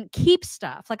wouldn't keep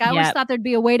stuff. Like I always thought there'd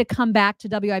be a way to come back to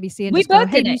WIBC and we just go, both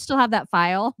hey, did do you it. still have that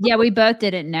file? Yeah, we both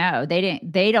didn't know.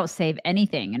 They don't save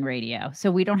anything in radio. So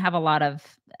we don't have a lot of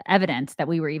evidence that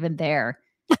we were even there.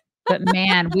 But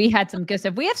man, we had some good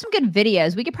stuff. We have some good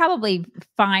videos. We could probably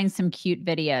find some cute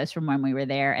videos from when we were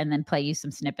there and then play you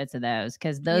some snippets of those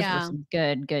because those were some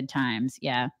good times.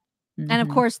 Yeah. And of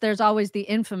course, there's always the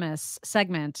infamous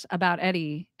segment about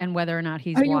Eddie and whether or not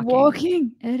he's Are you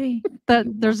walking, Eddie?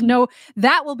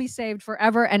 That will be saved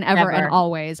forever and ever and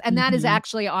always. And that is Mhm.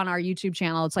 actually on our YouTube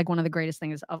channel. It's like one of the greatest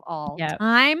things of all Yep.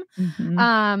 time.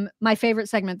 My favorite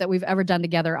segment that we've ever done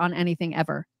together on anything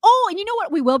ever. Oh, and you know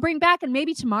what we will bring back? And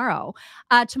maybe tomorrow.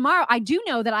 Tomorrow, I do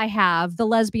know that I have the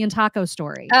lesbian taco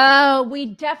story. Oh,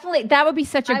 that would be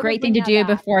such a I will great thing bring to that do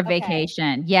back. before Okay.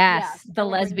 vacation. Yes, Yes, the I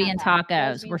will bring lesbian that back. tacos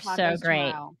Lesbian were so tacos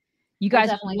great. tomorrow. You We'll guys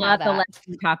definitely love have the that.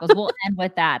 lesbian tacos. We'll end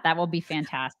with that. That will be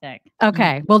fantastic.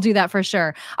 Okay, we'll do that for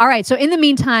sure. All right. So in the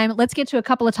meantime, let's get to a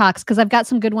couple of talks because I've got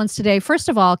some good ones today. First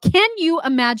of all, can you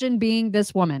imagine being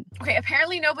this woman? Okay,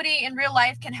 apparently nobody in real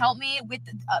life can help me with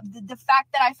the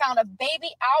fact that I found a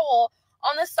baby owl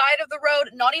on the side of the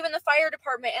road, not even the fire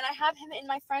department, and I have him in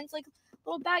my friend's like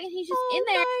little bag, and he's just in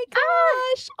there. Oh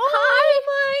my gosh!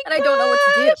 Hi. And I don't know what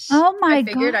to do. Oh my I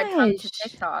figured I'd come to gosh.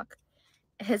 TikTok.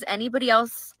 Has anybody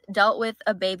else dealt with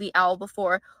a baby owl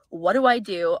before? What do I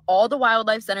do? All the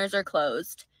wildlife centers are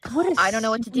closed. I don't know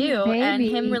what to do. sweet And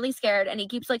him baby. really scared, and he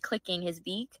keeps like clicking his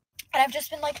beak. And I've just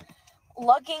been like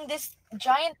lugging this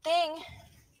giant thing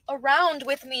around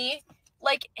with me,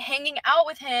 like hanging out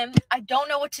with him. I don't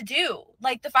know what to do.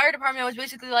 Like the fire department was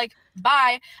basically like,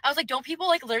 bye. I was like, don't people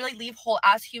like literally leave whole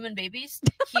ass human babies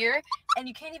here? And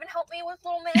you can't even help me with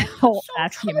little man? Whole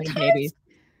ass human babies.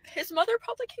 His mother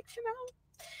probably kicked him out.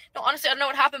 No, honestly, I don't know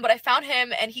what happened, but I found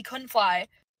him and he couldn't fly.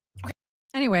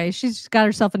 Anyway, she's got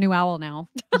herself a new owl now.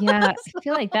 Yeah, I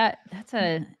feel like that's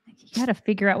you got to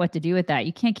figure out what to do with that.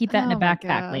 You can't keep that in a Oh my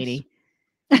backpack, gosh. lady.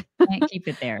 Can't keep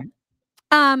it there.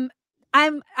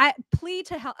 I plead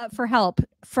for help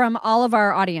from all of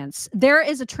our audience. There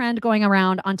is a trend going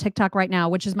around on TikTok right now,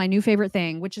 which is my new favorite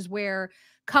thing, which is where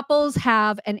couples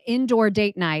have an indoor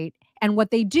date night. And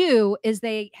what they do is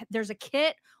there's a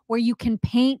kit where you can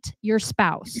paint your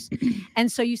spouse. And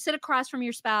so you sit across from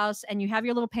your spouse and you have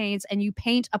your little paints and you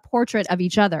paint a portrait of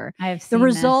each other. I have The seen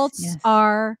this, results yes.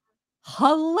 are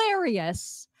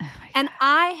hilarious. And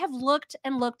I have looked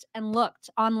and looked and looked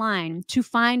online to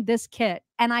find this kit,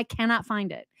 and I cannot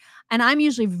find it. And I'm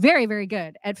usually very, very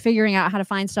good at figuring out how to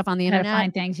find stuff on the How to internet.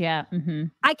 find things, yeah.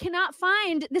 I cannot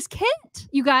find this kit,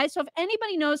 you guys. So if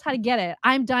anybody knows how to get it,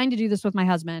 I'm dying to do this with my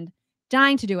husband.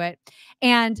 Dying to do it.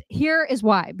 And here is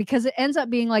why. Because it ends up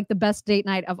being like the best date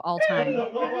night of all time.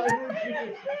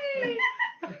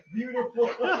 Beautiful.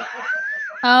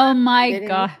 Oh my Didn't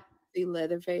God. you see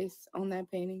Leatherface on that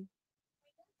painting?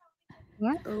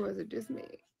 What? Or was it just me?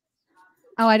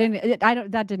 Oh, I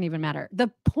don't, that didn't even matter. The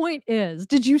point is,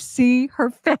 did you see her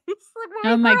face? Like,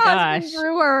 Oh my her husband gosh.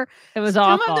 drew her. It was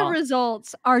Some awful. of the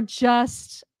results are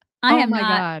just, I oh am my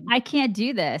not, God. I can't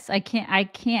do this.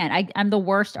 I'm the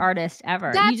worst artist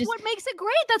ever. That's what makes it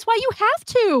great. That's why you have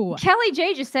to. Kelly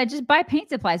J just said, just buy paint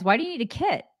supplies. Why do you need a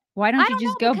kit? Why don't you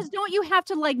just go? Because don't you have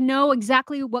to like know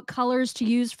exactly what colors to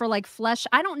use for like flesh?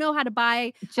 I don't know how to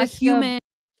buy a human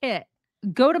kit.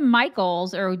 Go to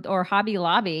Michael's or Hobby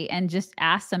Lobby and just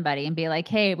ask somebody and be like,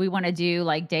 hey, we want to do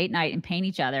like date night and paint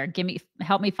each other.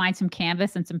 Help me find some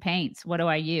canvas and some paints. What do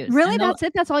I use? Really? And That's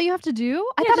it? That's all you have to do?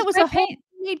 I Yeah, thought just it was buy a whole paint.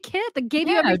 made kit that gave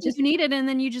you No, everything you needed and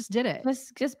then you just did it.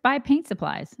 Just buy paint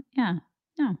supplies. Yeah.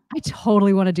 No. I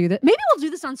totally want to do that. Maybe we'll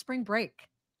do this on spring break.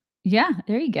 Yeah,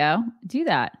 there you go. Do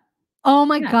that. Oh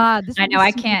my God. This I would know be I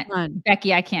super can't, fun.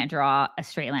 Becky, I can't draw a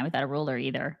straight line without a ruler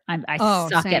either. I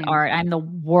suck same. at art. I'm the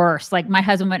worst. Like my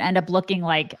husband would end up looking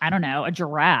like, I don't know, a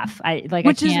giraffe.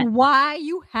 Which is why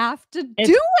you have to It's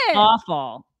do it.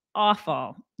 awful.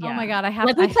 Awful. Yeah. Oh my God. I have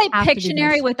Like to. we play I have to do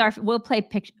Pictionary this. with we'll play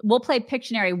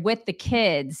Pictionary with the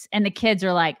kids, and the kids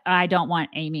are like, I don't want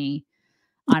Amy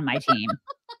on my team.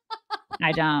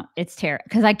 I don't. It's terrible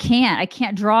because I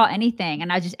can't draw anything,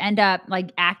 and I just end up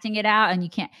like acting it out, and you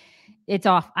can't. It's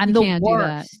off. I'm the can't do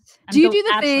that. worst. Do you do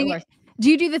the thing? Do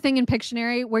you do the thing in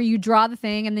Pictionary where you draw the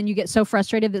thing and then you get so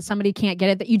frustrated that somebody can't get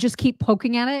it that you just keep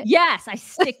poking at it? Yes, I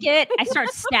stick it. I start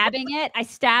stabbing it. I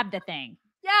stab the thing.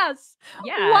 Yes.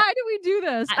 Yeah. Why do we do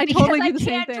this? I Because totally do the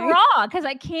same can't thing. draw because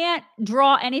I can't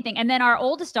draw anything. And then our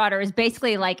oldest daughter is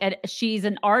basically like she's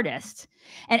an artist,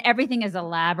 and everything is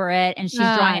elaborate, and she's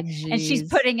drawing it, and she's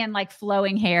putting in like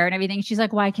flowing hair and everything. She's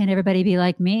like, "Why can't everybody be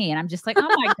like me?" And I'm just like,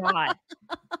 "Oh my God."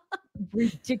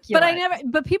 Ridiculous.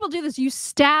 But people do this. You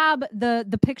stab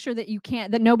the picture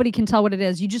that nobody can tell what it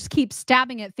is. You just keep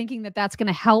stabbing it thinking that that's going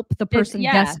to help the person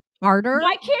guess harder.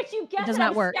 Why can't you guess? Does it?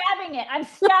 not I'm work. stabbing it. I'm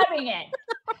stabbing it.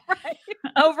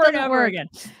 Over and over again.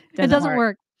 It doesn't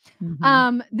work.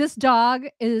 Mm-hmm. This dog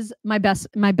is my best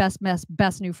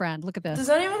new friend. Look at this. Does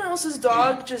anyone else's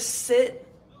dog just sit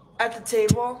at the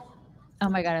table? Oh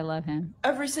my God, I love him.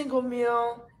 Every single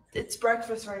meal. It's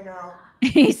breakfast right now.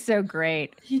 He's so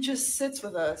great. He just sits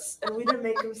with us, and we didn't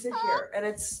make him sit here. And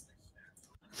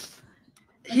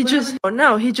he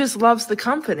just loves the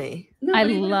company. I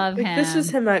love him. This is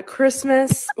him at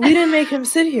Christmas. We didn't make him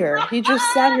sit here. He just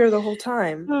sat here the whole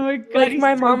time. Oh my God, like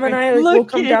my so mom and great. I, we'll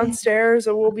come at downstairs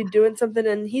or we'll be doing something,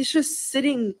 and he's just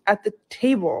sitting at the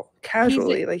table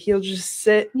casually. Like he'll just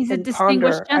sit. He's a and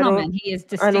distinguished ponder. gentleman. He is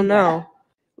distinguished. I don't know.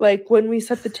 Like when we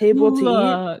set the table to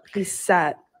eat, he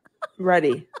sat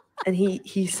ready, and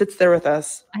he sits there with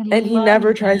us, and he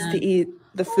never tries to eat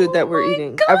the food that we're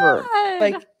eating ever.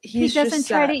 Like he doesn't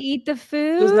try to eat the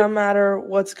food. Does not matter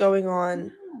what's going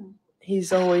on.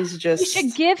 He's always just. You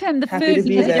should give him the happy food to be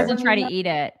because he there. doesn't try to eat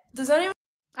it. Does anyone?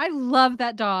 I love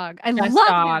that dog. I Best love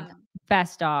dog. him.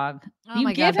 Best dog. Oh You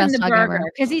my give God, him best the dog burger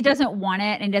ever. because he doesn't want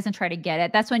it and he doesn't try to get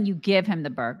it. That's when you give him the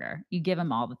burger. You give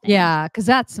him all the things. Yeah, because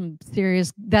that's some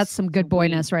good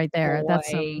boyness right there. That's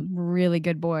boy. some really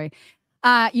good boy.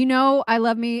 I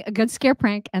love me a good scare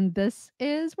prank, and this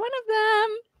is one of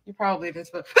them. You probably this,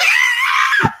 but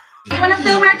You want to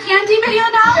film our candy video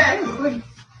now?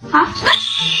 Huh?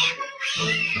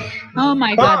 Oh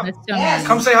my God, that's so nice.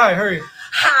 Come say hi, hurry.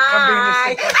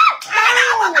 Hi.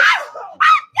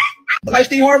 Hi,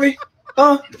 Steve Harvey.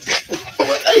 Oh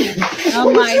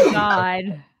my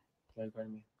God.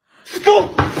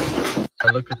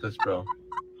 Look at this, bro.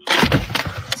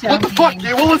 What the fuck,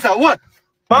 dude? What was that? What?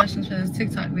 questions for this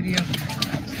TikTok video.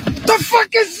 The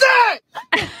fuck is that?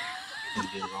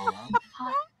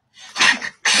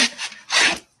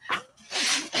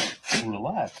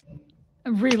 Relax.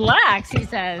 Relax, he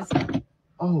says.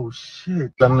 Oh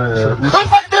shit. I'm gonna.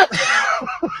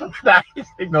 Nice.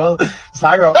 Ignore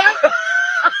Cyro.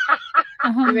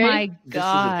 Oh my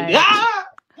God.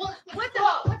 What the?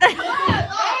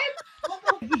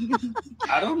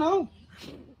 I don't know.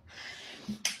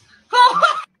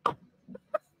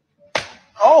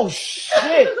 Oh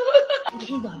shit!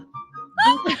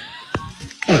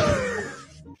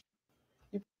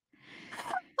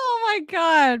 Oh my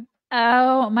God.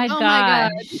 Oh my Oh my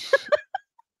God. gosh.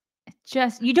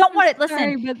 Just you don't want to listen.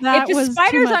 Sorry, but that If the was too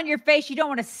spider's much. on your face, you don't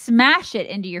want to smash it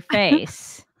into your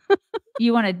face.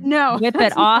 You want to whip it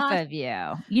that's off not- of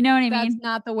you. You know what I mean? That's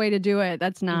not the way to do it.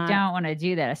 That's not. You don't want to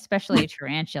do that, especially a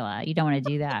tarantula. You don't want to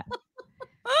do that.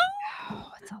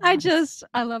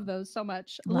 I love those so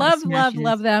much. A lot Love, of love, smashes.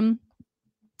 love them.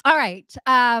 All right.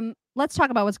 Let's talk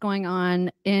about what's going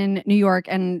on in New York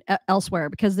and elsewhere,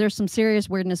 because there's some serious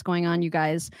weirdness going on, you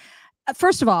guys.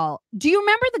 First of all, do you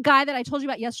remember the guy that I told you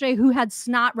about yesterday who had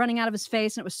snot running out of his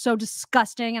face and it was so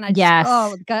disgusting? And I just,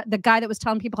 Yes. the guy that was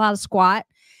telling people how to squat.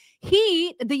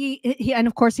 He and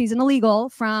of course he's an illegal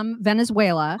from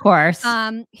Venezuela. Of course.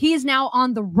 He is now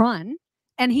on the run,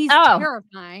 and he's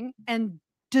terrifying and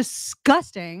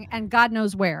disgusting, and God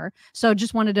knows where. So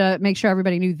just wanted to make sure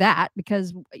everybody knew that,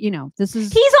 because this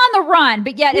is he's on the run.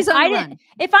 But yet, He's if on I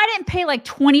the didn't pay like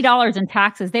 $20 in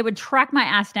taxes, they would track my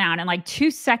ass down in like 2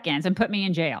 seconds and put me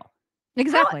in jail.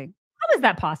 Exactly. How is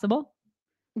that possible?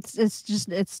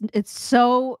 It's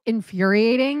so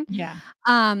infuriating. Yeah.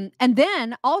 And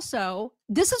then also,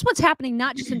 this is what's happening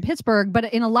not just in Pittsburgh, but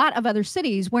in a lot of other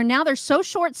cities, where now they're so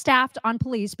short-staffed on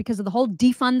police because of the whole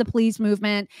defund the police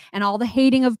movement and all the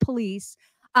hating of police.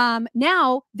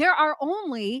 Now there are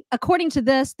only, according to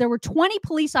this, there were 20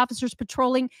 police officers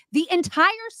patrolling the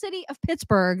entire city of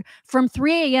Pittsburgh from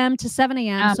 3 a.m. to 7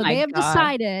 a.m. Oh So my they have God.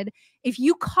 decided if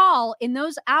you call in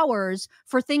those hours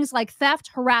for things like theft,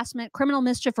 harassment, criminal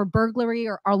mischief, or burglary,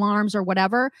 or alarms, or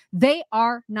whatever, they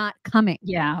are not coming.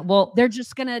 Yeah. Well, they're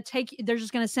just going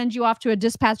to send you off to a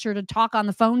dispatcher to talk on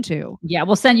the phone to. Yeah.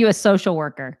 We'll send you a social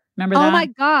worker. Remember that? Oh my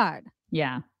God.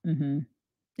 Yeah. Mm-hmm.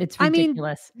 It's I mean,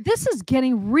 ridiculous. this is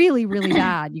getting really, really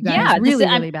bad, you guys. Yeah,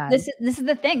 really bad. This is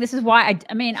the thing. This is why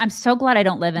I mean, I'm so glad I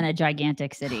don't live in a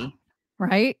gigantic city.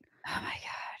 Right?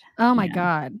 Oh my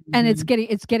God. And it's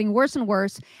getting worse and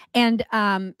worse. And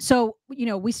so,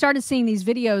 we started seeing these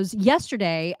videos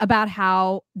yesterday about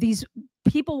how these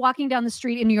people walking down the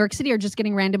street in New York City are just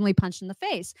getting randomly punched in the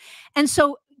face. And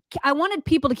so I wanted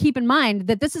people to keep in mind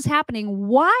that this is happening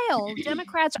while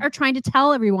Democrats are trying to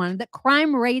tell everyone that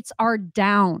crime rates are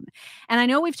down. And I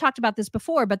know we've talked about this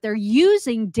before, but they're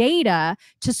using data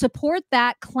to support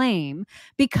that claim,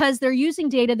 because they're using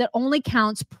data that only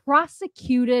counts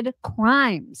prosecuted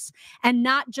crimes and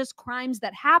not just crimes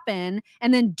that happen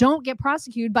and then don't get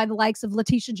prosecuted by the likes of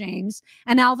Letitia James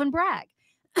and Alvin Bragg.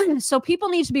 So people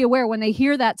need to be aware when they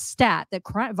hear that stat that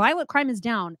violent crime is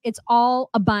down, it's all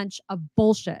a bunch of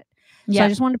bullshit. So I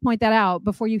just wanted to point that out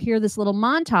before you hear this little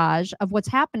montage of what's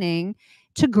happening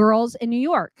to girls in New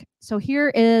York. So here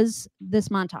is this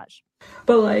montage.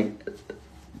 But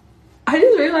I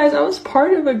just realized I was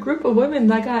part of a group of women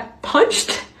that got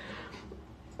punched.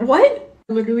 What?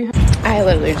 I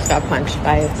literally just got punched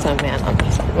by some man on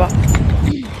the sidewalk.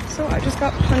 So I just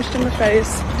got punched in the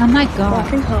face. Oh my God.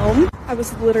 Walking home. I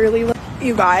was literally,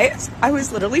 you guys, I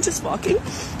was literally just walking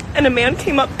and a man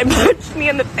came up and punched me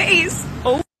in the face.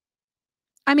 Oh.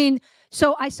 I mean,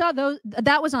 so I saw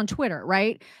that was on Twitter,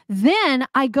 right? Then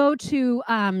I go to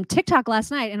TikTok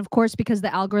last night. And of course, because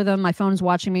the algorithm, my phone's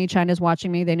watching me, China's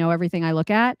watching me, they know everything I look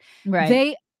at.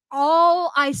 Right.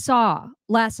 All I saw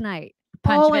last night.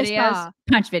 Punch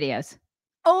videos.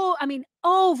 Oh, I mean,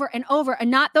 over and over,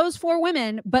 and not those 4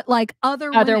 women, but like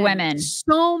other women.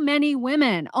 So many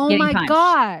women. Oh Getting my punched.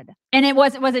 God. And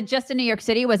was it just in New York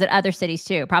City? Was it other cities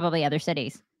too? Probably other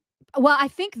cities. Well, I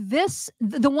think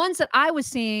the ones that I was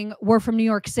seeing were from New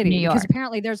York City, because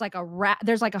apparently there's like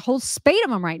a whole spate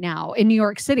of them right now in New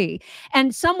York City.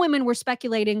 And some women were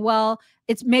speculating, well,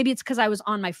 it's because I was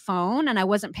on my phone and I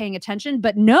wasn't paying attention.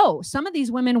 But no, some of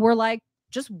these women were like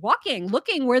just walking,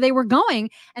 looking where they were going.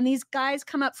 And these guys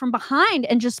come up from behind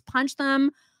and just punch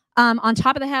them on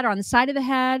top of the head or on the side of the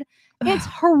head. It's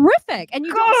horrific. And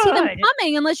you don't see them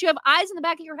coming unless you have eyes in the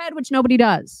back of your head, which nobody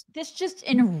does. This just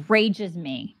enrages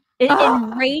me. It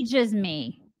enrages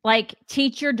me. Like,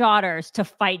 teach your daughters to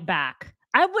fight back.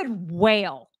 I would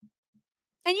wail.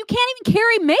 And you can't even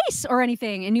carry mace or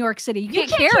anything in New York City. You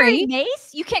can't carry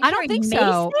mace? You can't carry I don't think mace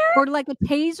so. there? Or like a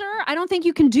taser. I don't think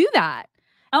you can do that.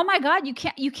 Oh my God, you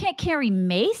can't carry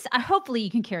mace? Hopefully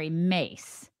you can carry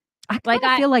mace. I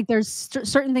feel like there's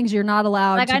certain things you're not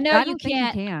allowed to. I know you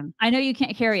can't. I know you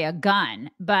can't carry a gun,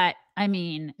 but I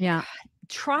mean, yeah.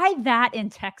 Try that in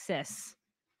Texas.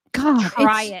 God,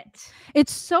 Try it.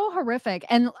 It's so horrific.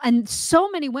 And so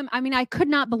many women, I mean, I could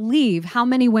not believe how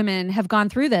many women have gone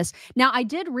through this. Now, I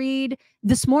did read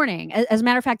this morning, as a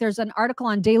matter of fact, there's an article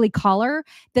on Daily Caller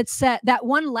that said that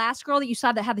one last girl that you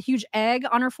saw that had the huge egg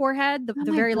on her forehead,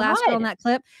 the very last girl in that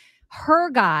clip, her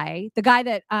guy, the guy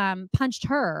that punched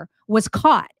her, was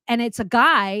caught. And it's a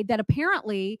guy that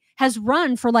apparently has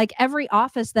run for like every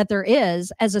office that there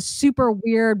is as a super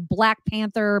weird Black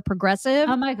Panther progressive.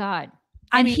 Oh my God.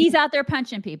 I mean, he's out there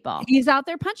punching people. He's out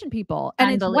there punching people.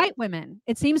 And it's white women.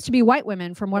 It seems to be white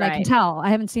women from what I can tell. I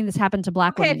haven't seen this happen to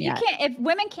Black women yet. If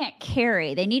women can't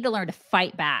carry, they need to learn to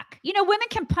fight back. You know, women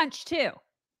can punch too.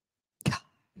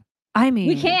 I mean,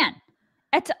 we can.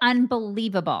 It's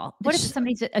unbelievable. What if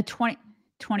somebody's a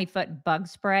 20-foot bug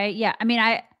spray? Yeah. I mean,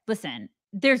 listen,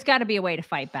 there's got to be a way to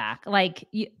fight back. Like,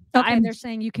 they're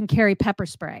saying you can carry pepper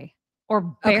spray or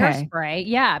bear spray.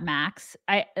 Yeah, Max.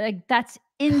 That's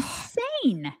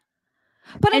insane.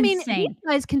 But I mean, you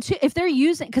guys can too, if they're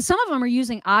using, because some of them are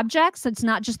using objects, it's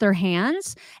not just their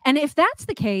hands. And if that's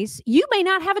the case, you may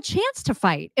not have a chance to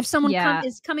fight if someone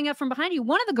is coming up from behind you.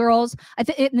 One of the girls,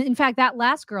 in fact, that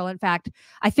last girl, in fact,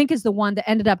 I think is the one that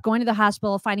ended up going to the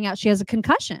hospital, finding out she has a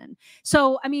concussion.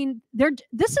 So, I mean,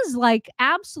 this is like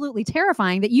absolutely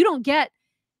terrifying that you don't get.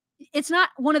 It's not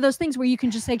one of those things where you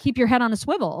can just say, keep your head on a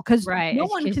swivel, because no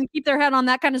one can keep their head on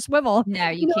that kind of swivel. No,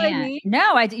 you can't. I mean?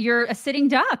 No, you're a sitting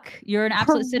duck. You're an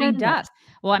absolute sitting duck.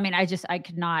 Well, I mean, I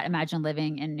could not imagine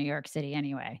living in New York City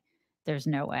anyway. There's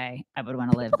no way I would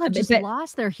want to live. People have just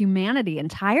lost their humanity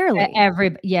entirely.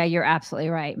 Yeah, you're absolutely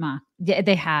right, Ma. Yeah,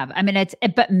 they have. I mean,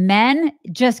 but men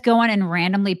just going and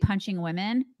randomly punching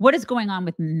women. What is going on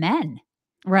with men?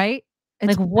 Right?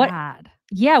 It's like bad.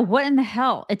 Yeah, what in the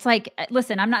hell? It's like,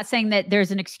 listen, I'm not saying that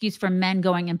there's an excuse for men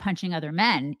going and punching other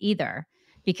men either,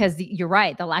 because you're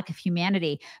right, the lack of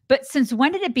humanity. But since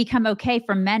when did it become okay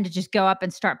for men to just go up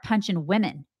and start punching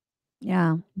women?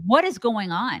 Yeah. What is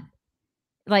going on?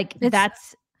 Like,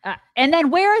 and then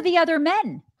where are the other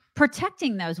men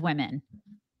protecting those women?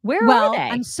 Where are they?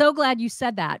 I'm so glad you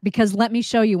said that, because let me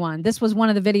show you one. This was one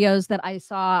of the videos that I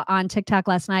saw on TikTok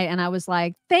last night, and I was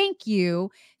like, thank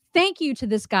you. Thank you to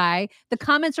this guy. The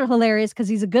comments are hilarious because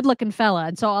he's a good looking fella.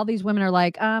 And so all these women are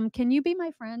like, can you be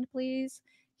my friend, please?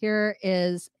 Here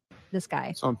is this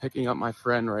guy. So I'm picking up my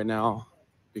friend right now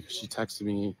because she texted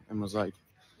me and was like,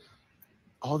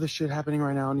 all this shit happening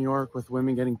right now in New York with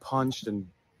women getting punched and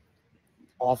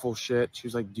awful shit. She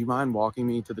was like, do you mind walking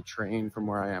me to the train from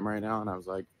where I am right now? And I was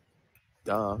like,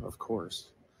 duh, of course.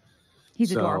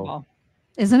 He's adorable.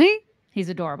 Isn't he? He's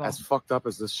adorable. As fucked up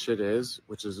as this shit is,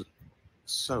 which is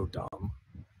so dumb.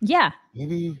 Yeah.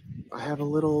 Maybe I have a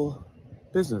little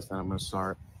business that I'm going to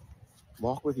start.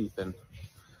 Walk with Ethan.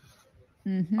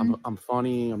 Mm-hmm. I'm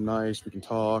funny. I'm nice. We can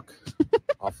talk.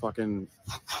 I'll fucking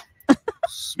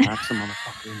smack someone the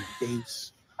fucking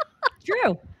face.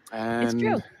 True. And it's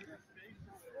true.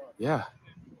 Yeah.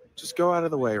 Just go out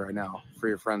of the way right now for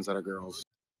your friends that are girls.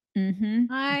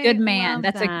 Mm-hmm. Good man.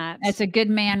 That's a good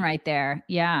man right there.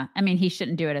 Yeah. I mean, he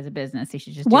shouldn't do it as a business. He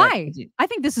should just Why? I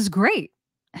think this is great.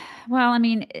 Well, I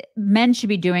mean, men should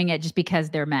be doing it just because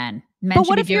they're men. But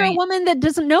what if you're a woman that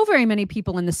doesn't know very many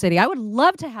people in the city? I would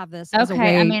love to have this as a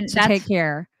way to take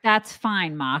care. That's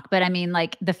fine, Mock. But I mean,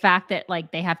 like, the fact that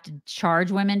like they have to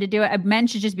charge women to do it, men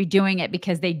should just be doing it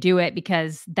because they do it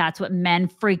because that's what men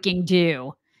freaking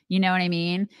do. You know what I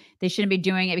mean? They shouldn't be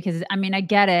doing it because, I mean, I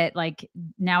get it. Like,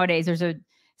 nowadays there's a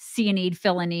see a need,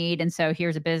 fill a need. And so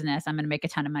here's a business. I'm going to make a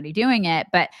ton of money doing it.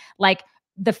 But like,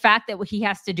 the fact that he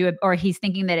has to do it, or he's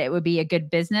thinking that it would be a good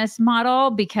business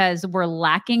model because we're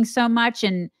lacking so much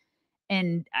in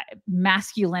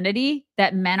masculinity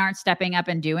that men aren't stepping up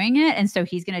and doing it. And so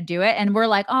he's going to do it. And we're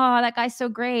like, oh, that guy's so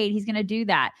great. He's going to do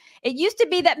that. It used to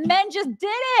be that men just did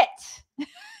it.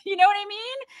 You know what I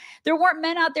mean? There weren't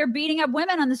men out there beating up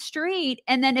women on the street.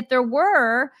 And then if there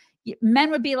were, men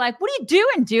would be like, what are you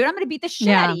doing, dude? I'm going to beat the shit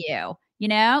out of you. You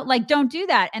know, like, don't do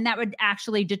that. And that would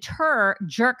actually deter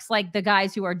jerks like the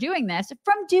guys who are doing this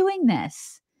from doing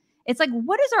this. It's like,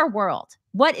 what is our world?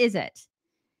 What is it?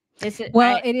 It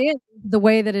is the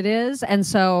way that it is. And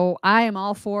so I am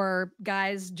all for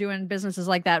guys doing businesses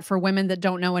like that for women that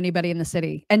don't know anybody in the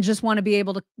city and just want to be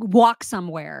able to walk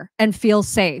somewhere and feel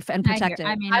safe and protected.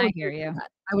 I hear you.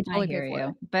 I would totally hear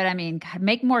you. But I mean, God,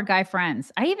 make more guy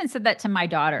friends. I even said that to my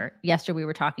daughter yesterday. We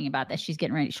were talking about this. She's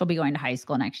getting ready. She'll be going to high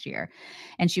school next year.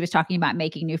 And she was talking about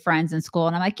making new friends in school.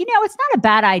 And I'm like, you know, it's not a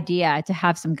bad idea to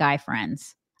have some guy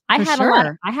friends. I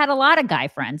had a lot of guy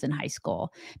friends in high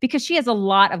school because she has a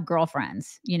lot of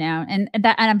girlfriends, you know, and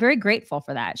I'm very grateful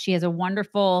for that. She has a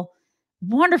wonderful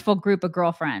wonderful group of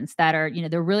girlfriends that are,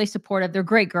 they're really supportive. They're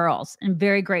great girls and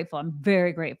very grateful. I'm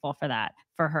very grateful for that,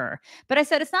 for her. But I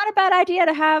said, it's not a bad idea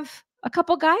to have a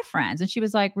couple guy friends. And she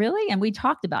was like, really? And we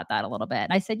talked about that a little bit.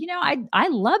 And I said, I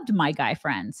loved my guy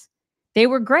friends. They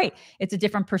were great. It's a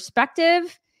different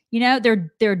perspective.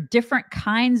 They're different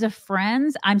kinds of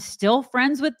friends. I'm still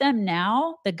friends with them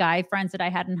now, the guy friends that I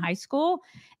had in high school.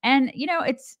 And,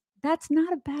 that's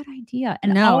not a bad idea.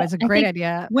 And no, it's a great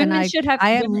idea. Women should have.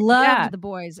 I loved the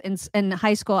boys in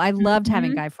high school. I loved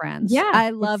having guy friends. Yeah,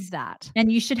 I loved that.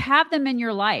 And you should have them in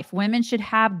your life. Women should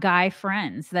have guy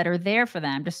friends that are there for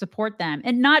them to support them,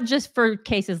 and not just for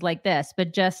cases like this,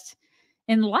 but just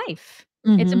in life.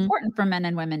 It's important for men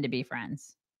and women to be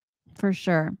friends. For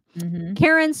sure.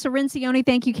 Karen Sorincione,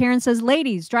 thank you. Karen says,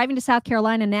 ladies, driving to South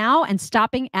Carolina now and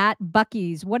stopping at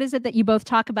Buc-ee's. What is it that you both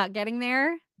talk about getting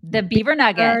there? The beaver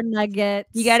nuggets. Nuggets.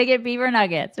 You got to get beaver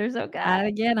nuggets. They're so good.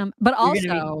 Gotta get them. But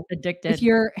You're also, addicted. if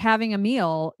you're having a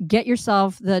meal, get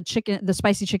yourself the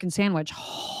spicy chicken sandwich.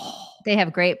 They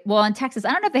have great. Well, in Texas,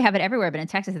 I don't know if they have it everywhere, but in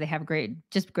Texas, they have great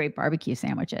barbecue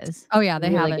sandwiches. Oh yeah,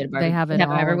 they have it. They have it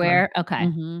everywhere. Okay.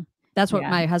 That's what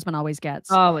my husband always gets.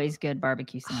 Always good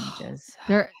barbecue sandwiches.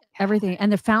 They're everything.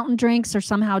 And the fountain drinks are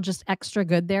somow just extra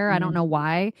good there. I don't know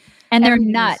why. And they're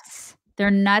nuts. They're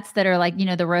nuts that are like,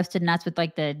 the roasted nuts with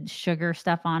like the sugar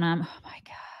stuff on them. Oh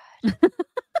my God.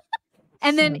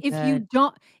 And then even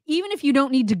if you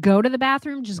don't need to go to the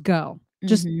bathroom, just go.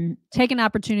 Just take an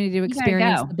opportunity to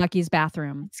experience the Buc-ee's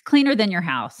bathroom. It's cleaner than your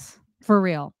house. For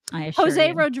real. I assure Jose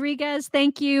you. Rodriguez,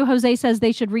 thank you. Jose says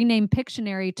they should rename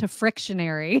Pictionary to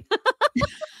Frictionary.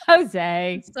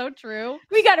 Jose. So true.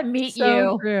 We got to meet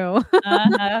you. True.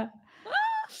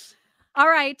 All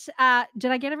right.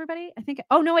 Did I get everybody? I think.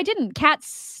 Oh, no, I didn't. Kat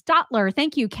Stotler.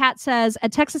 Thank you. Kat says,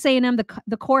 at Texas A&M,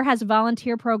 the Corps has a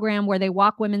volunteer program where they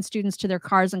walk women students to their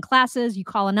cars and classes. You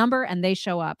call a number and they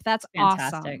show up. That's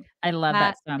fantastic. Awesome. I love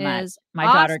that so much. My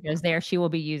daughter goes there. She will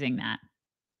be using that.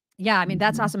 Yeah, I mean,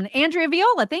 that's awesome. And Andrea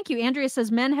Viola, thank you. Andrea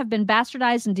says, men have been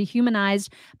bastardized and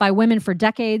dehumanized by women for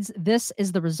decades. This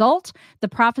is the result. The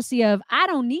prophecy of, I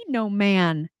don't need no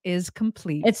man is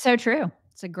complete. It's so true.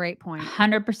 It's a great point.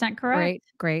 100% correct.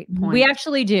 Great point. We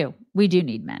actually do. We do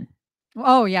need men.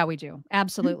 Oh, yeah, we do.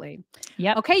 Absolutely.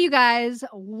 Yep. Okay, you guys,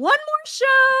 one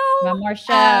more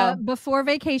show before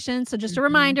vacation. So just a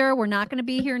reminder, we're not going to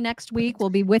be here next week.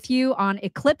 We'll be with you on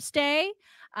Eclipse Day.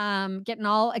 Getting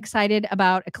all excited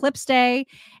about Eclipse Day.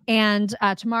 And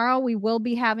tomorrow we will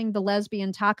be having the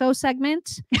lesbian taco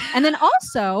segment. And then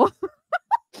also,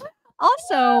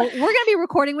 we're going to be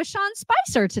recording with Sean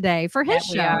Spicer today for his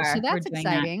show. So that's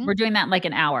exciting. We're doing that in like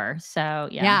an hour. So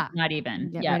yeah. Not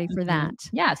even. Get ready for that.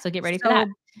 Yeah. So get ready for that.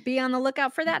 Be on the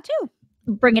lookout for that too.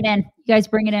 Bring it in. You guys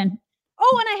bring it in.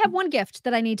 Oh, and I have one gift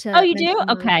that I need to. Oh, you do?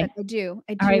 Okay. I do.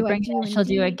 All right, she'll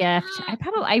do a gift.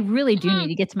 I really do need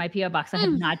to get to my PO box. I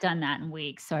have not done that in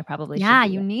weeks, so I probably should. Yeah,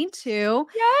 you need to.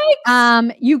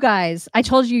 Yikes. You guys, I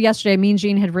told you yesterday, Mean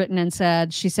Jean had written and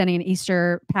said she's sending an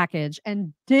Easter package,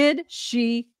 and did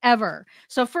she ever?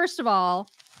 So first of all,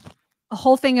 a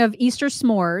whole thing of Easter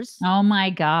s'mores. Oh my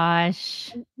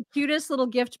gosh. Cutest little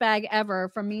gift bag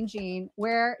ever from Mean Jean,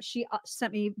 where she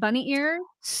sent me bunny ear.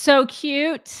 So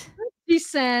cute. She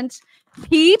sent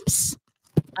Peeps.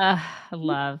 I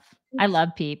love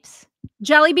Peeps.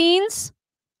 Jelly beans.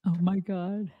 Oh my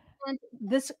God. And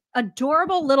this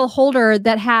adorable little holder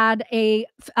that had a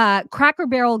Cracker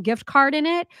Barrel gift card in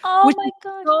it. Oh my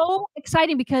God. So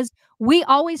exciting because we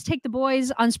always take the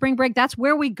boys on spring break. That's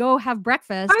where we go have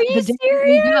breakfast. Are you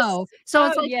serious? We go. So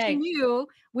it's like yay. to you,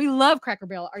 we love Cracker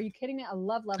Barrel. Are you kidding me? I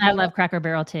love Cracker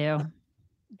Barrel too.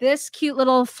 This cute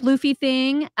little floofy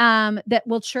thing that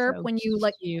will chirp when you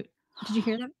like. Cute. Did you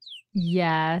hear that?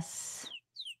 Yes.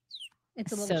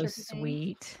 It's a little so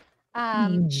sweet.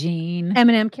 Jean.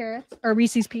 M&M carrots or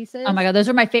Reese's Pieces. Oh my God, those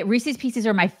are my favorite. Reese's Pieces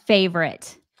are my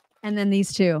favorite. And then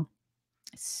these two.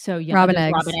 So yummy. Robin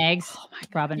eggs. Robin eggs. Oh my God,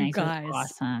 Robin eggs guys. are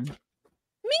awesome.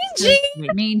 Mean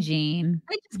Jean. Mean Jean.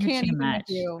 I just can't too even much.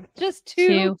 with you. Just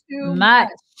too much.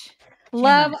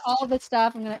 Love all the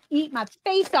stuff. I'm gonna eat my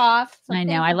face off. So I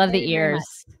know. I love the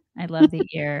ears. I love the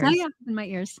ears. Oh yeah, in my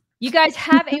ears. You guys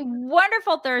have a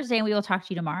wonderful Thursday, and we will talk to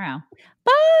you tomorrow.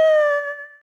 Bye.